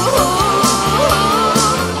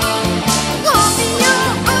আমিও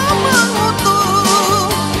আমার মতো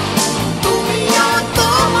তুমিও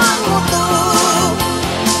তোমার মতো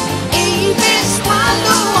এই বেশ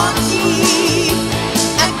ভালো আছি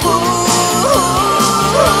এখন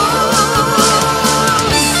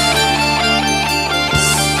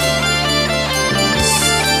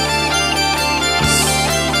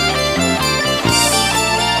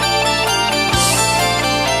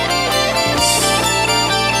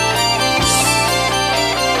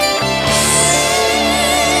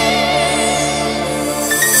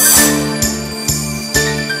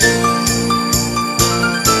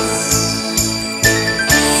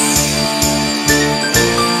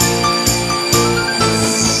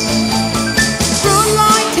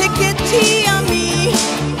প্রলয় থেকেছি আমি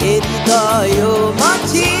এ হৃদয়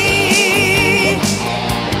মাঝে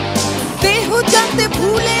দেহ যাতে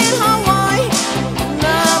ফুলের হাওয়ায়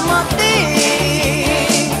নামাতে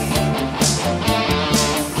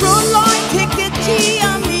প্রলয় থেকেছি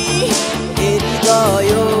আমি এ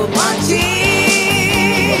হৃদয় মাঝে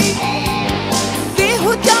দেহ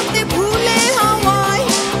যাতে ফুলের হাওয়ায়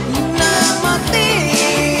নামাতে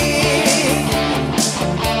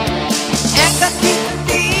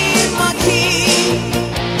একাকিত্বের মাঝে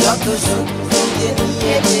যত সুখ খুঁজে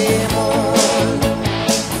নিয়েছে মন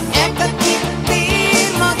একাকিত্বের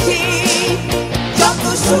মাঝে যত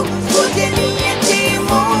সুখ খুঁজে নিয়েছে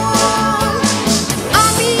মন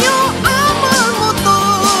আমিও আমার মতো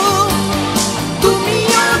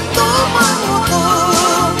তুমিও তোমার মতো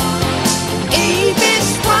এই বেশ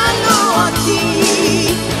ভালো আছি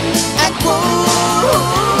এখন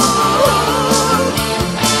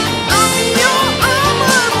আমিও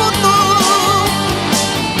আমার মতো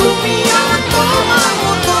তুমিও তোমার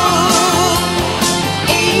মতো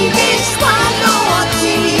এই বেশ ভালো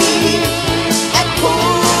আছি এখন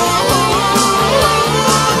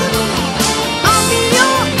আমিও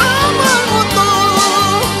আমার মতো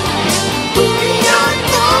তুমিও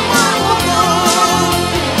তোমার মতো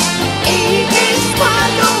এই বেশ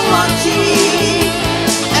ভালো আছি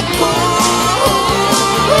এখন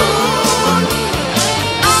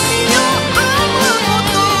আমিও আমার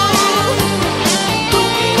মতো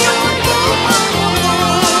তুমিও তোমার মতো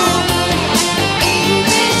এই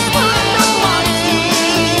বেশ ভালো আছি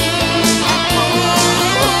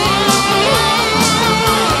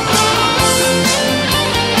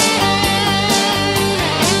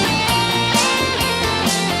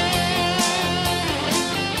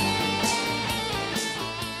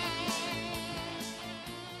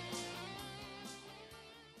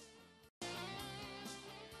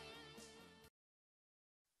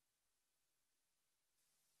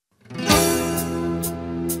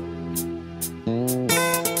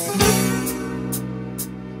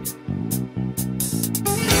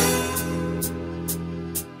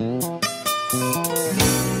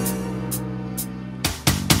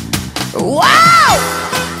Wow!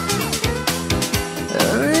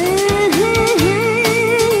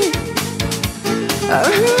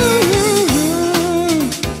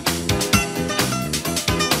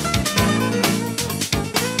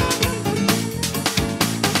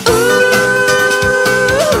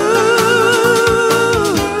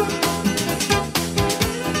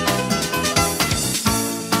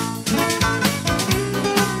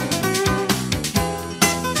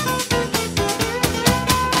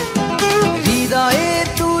 হৃদয়ে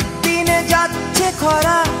দুদিনে যাচ্ছে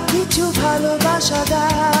খরা কিছু ভালোবাসা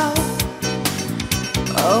দাও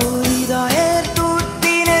ও হৃদয়ের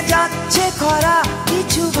দুদিনে যাচ্ছে খরা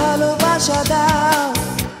কিছু ভালোবাসা দাও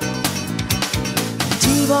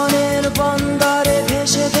জীবনের বন্দরে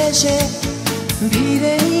ভেসে ভেসে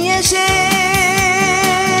ভিড়ে নিয়ে এসে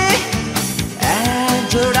এক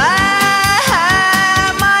জোড়া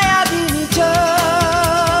মায়াবিনী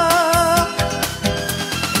চোখ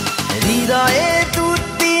হৃদয়ে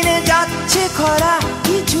দুদিনে যাচ্ছে খরা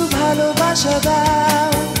কিছু ভালোবাসা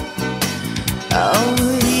দাও ও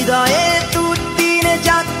হৃদয়ে দুদিনে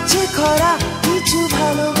যাচ্ছে খরা কিছু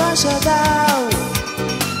ভালোবাসা দাও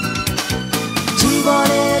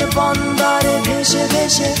জীবনের বন্দরে ভেসে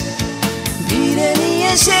ভেসে ভিড়ে নিয়ে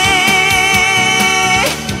এসে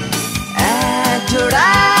এক জোড়া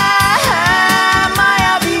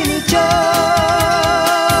মায়াবিনী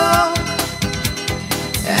চোখ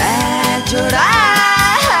এক জোড়া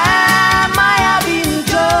মায়াবিনী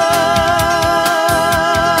চোখ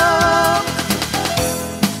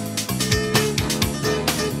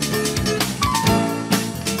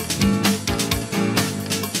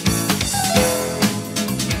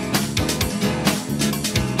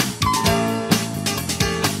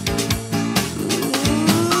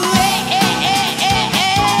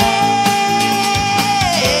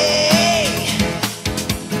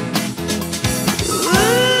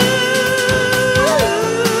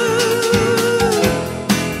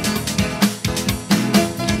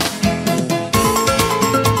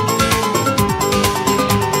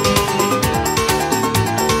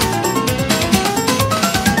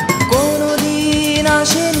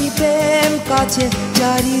কাছে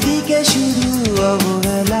চারিদিকে শুধু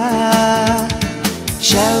অবহেলা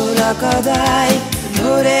শ্যাওলা কাদায়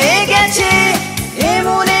ধরে গেছে এ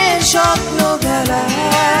মনের স্বপ্ন খেলা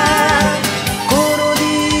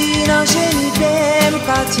কোনদিন আসেনি প্রেম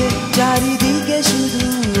কাছে চারিদিকে শুধু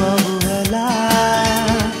অবহেলা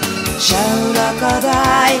শ্যাওলা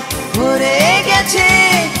কাদায় ধরে গেছে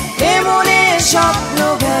এ মনের স্বপ্ন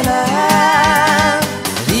খেলা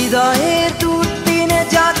হৃদয়ের দুর্দিনে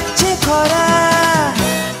যাচ্ছে খরা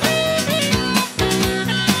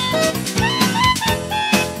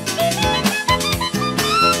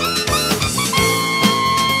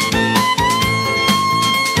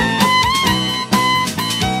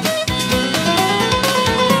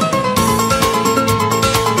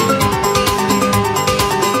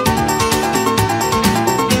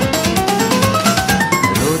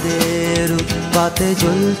পাতে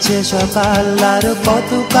জ্বলছে সকাল আর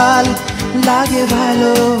কতকাল লাগে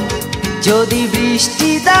ভালো যদি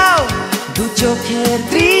বৃষ্টি দাও দু চোখের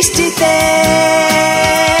দৃষ্টিতে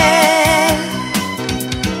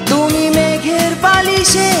তুমি মেঘের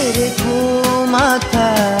বালিশে রেখো মাথা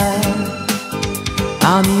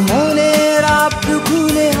আমি মনের আপ্রু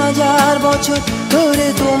খুলে হাজার বছর ধরে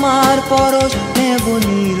তোমার পরশ নেব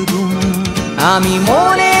নির্ঘুম আমি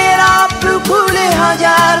মনের আপ্রু খুলে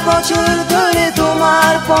হাজার বছর ধরে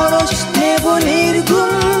তোমার পরশ নেব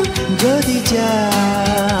নির্ঘুম যদি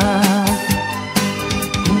চাও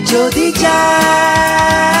যদি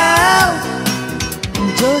চাও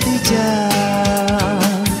যদি চাও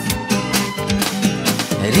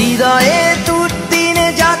হৃদয়ে দুর্দিনে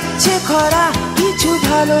যাচ্ছে খরা কিছু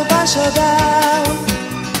ভালোবাসা দাও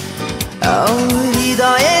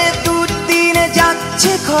হৃদয়ে দুর্দিনে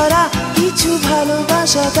যাচ্ছে খরা কিছু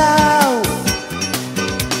ভালোবাসা দাও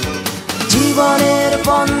জীবনের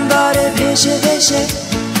বন্দরে ভেসে ভেসে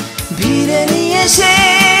ভিড়ে নিয়ে এসে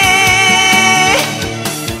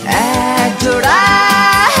এক জোড়া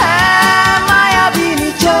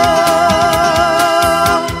মায়াবিনী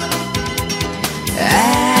চোখ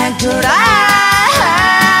এক জোড়া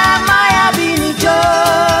মায়াবিনী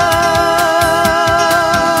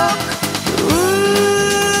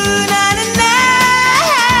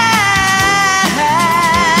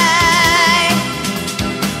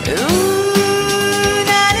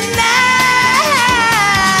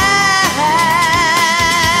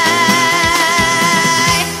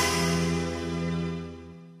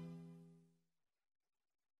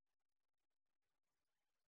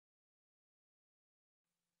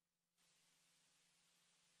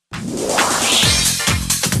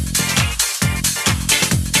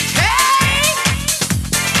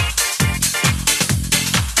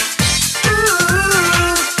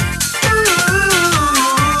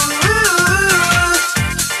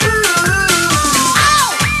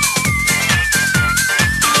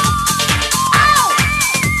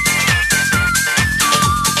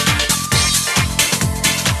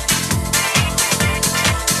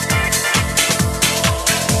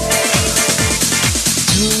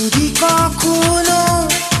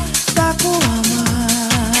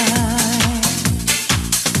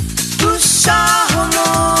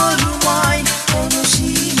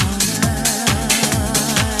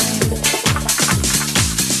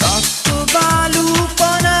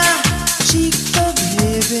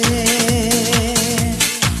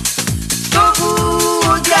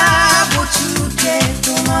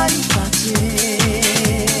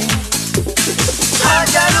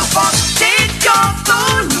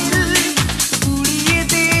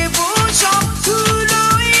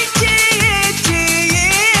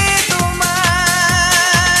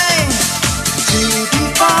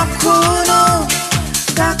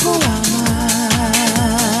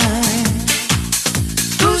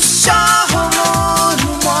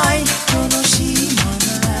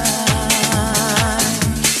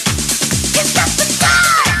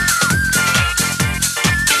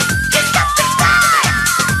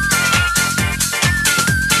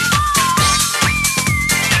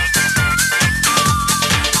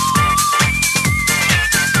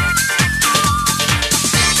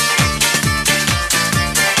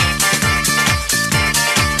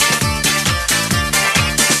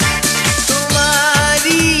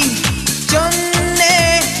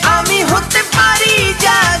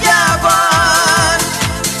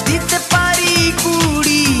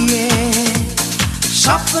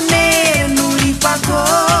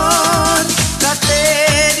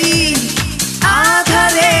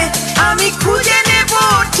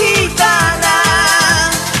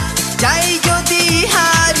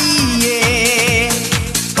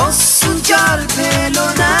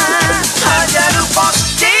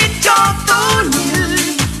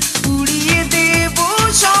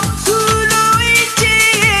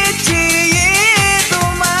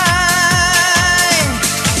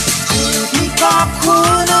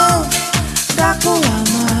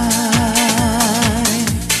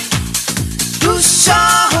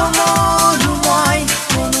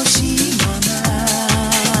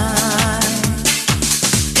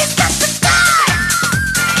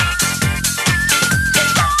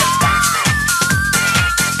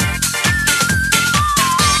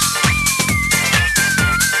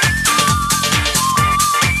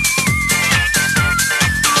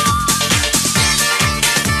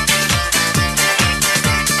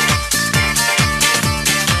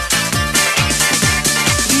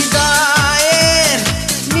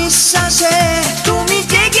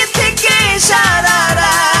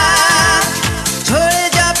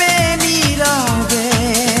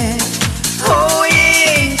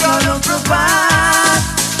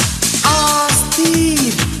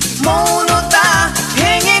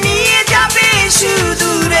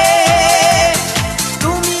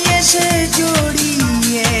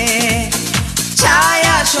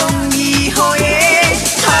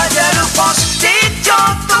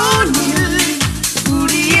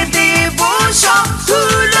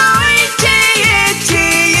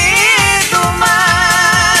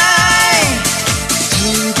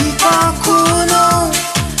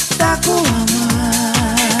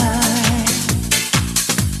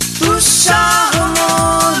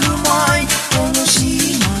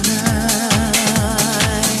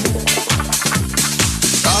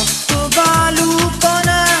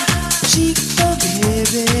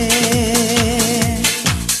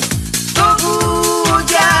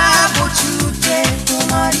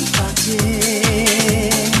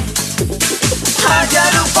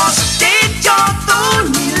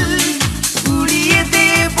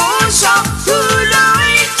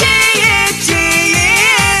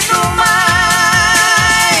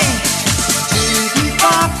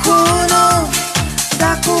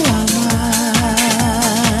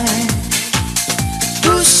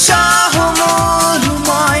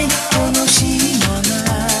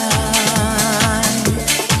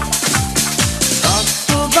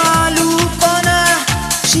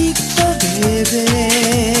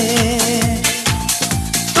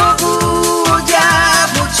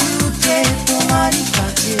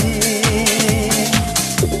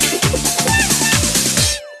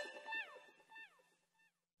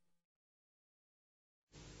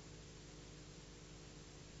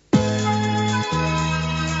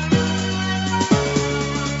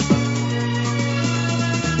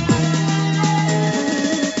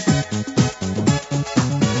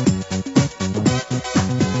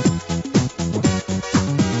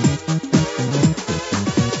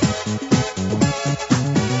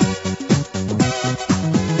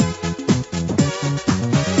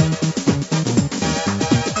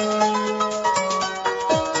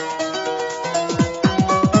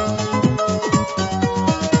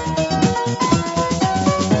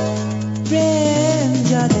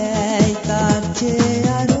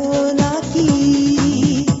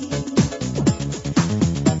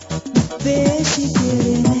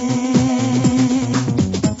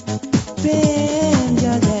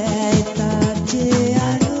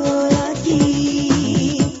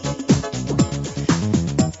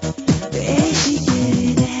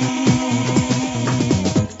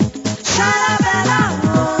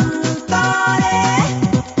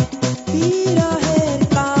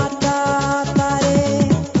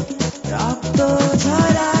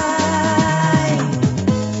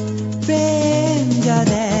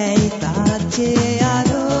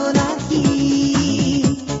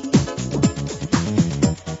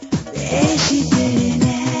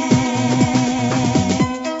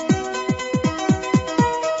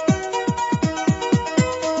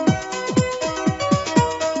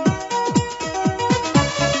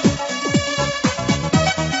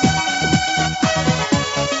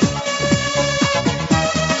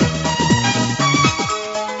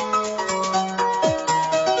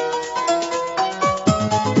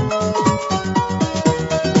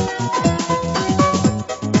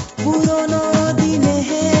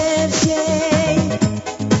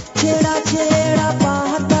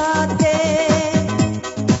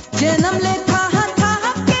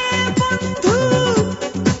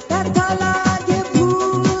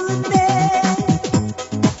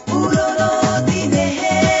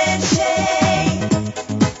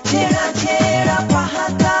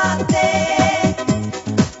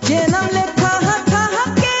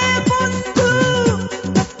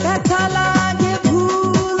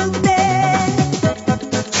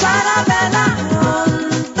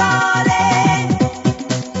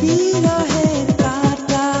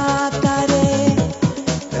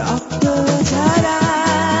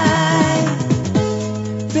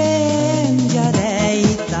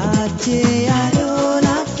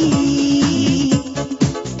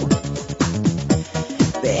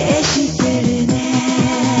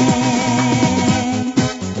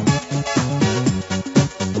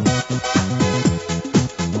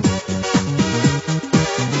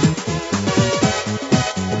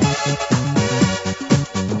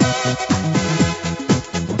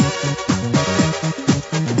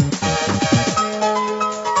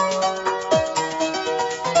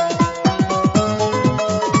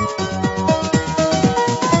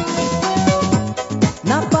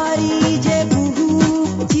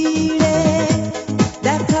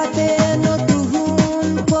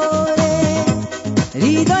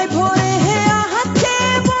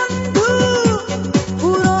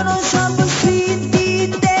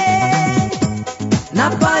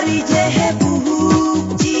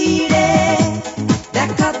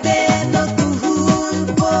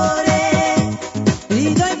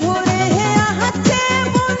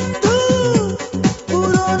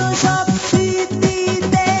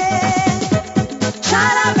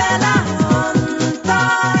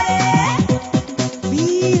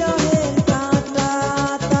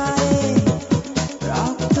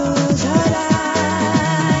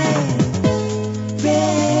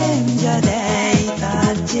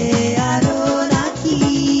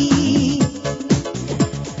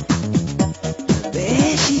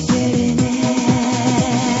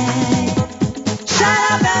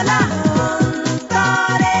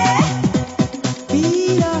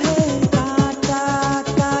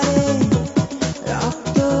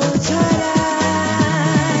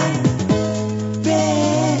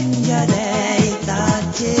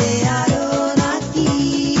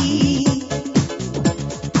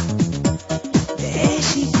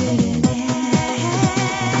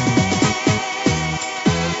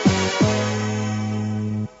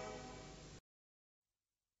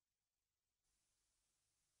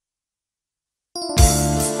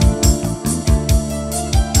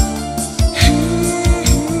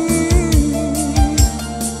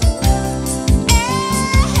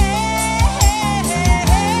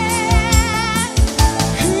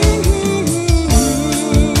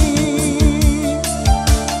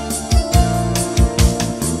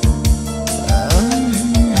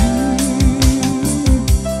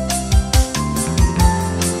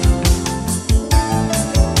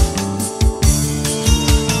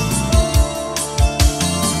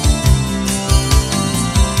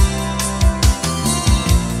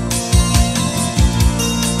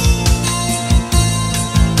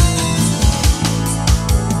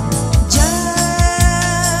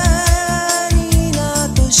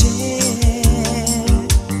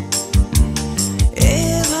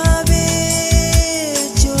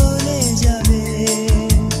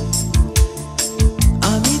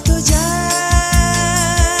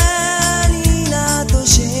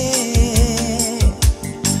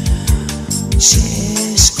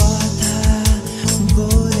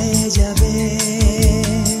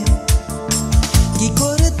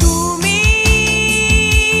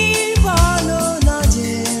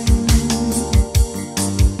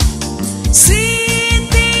See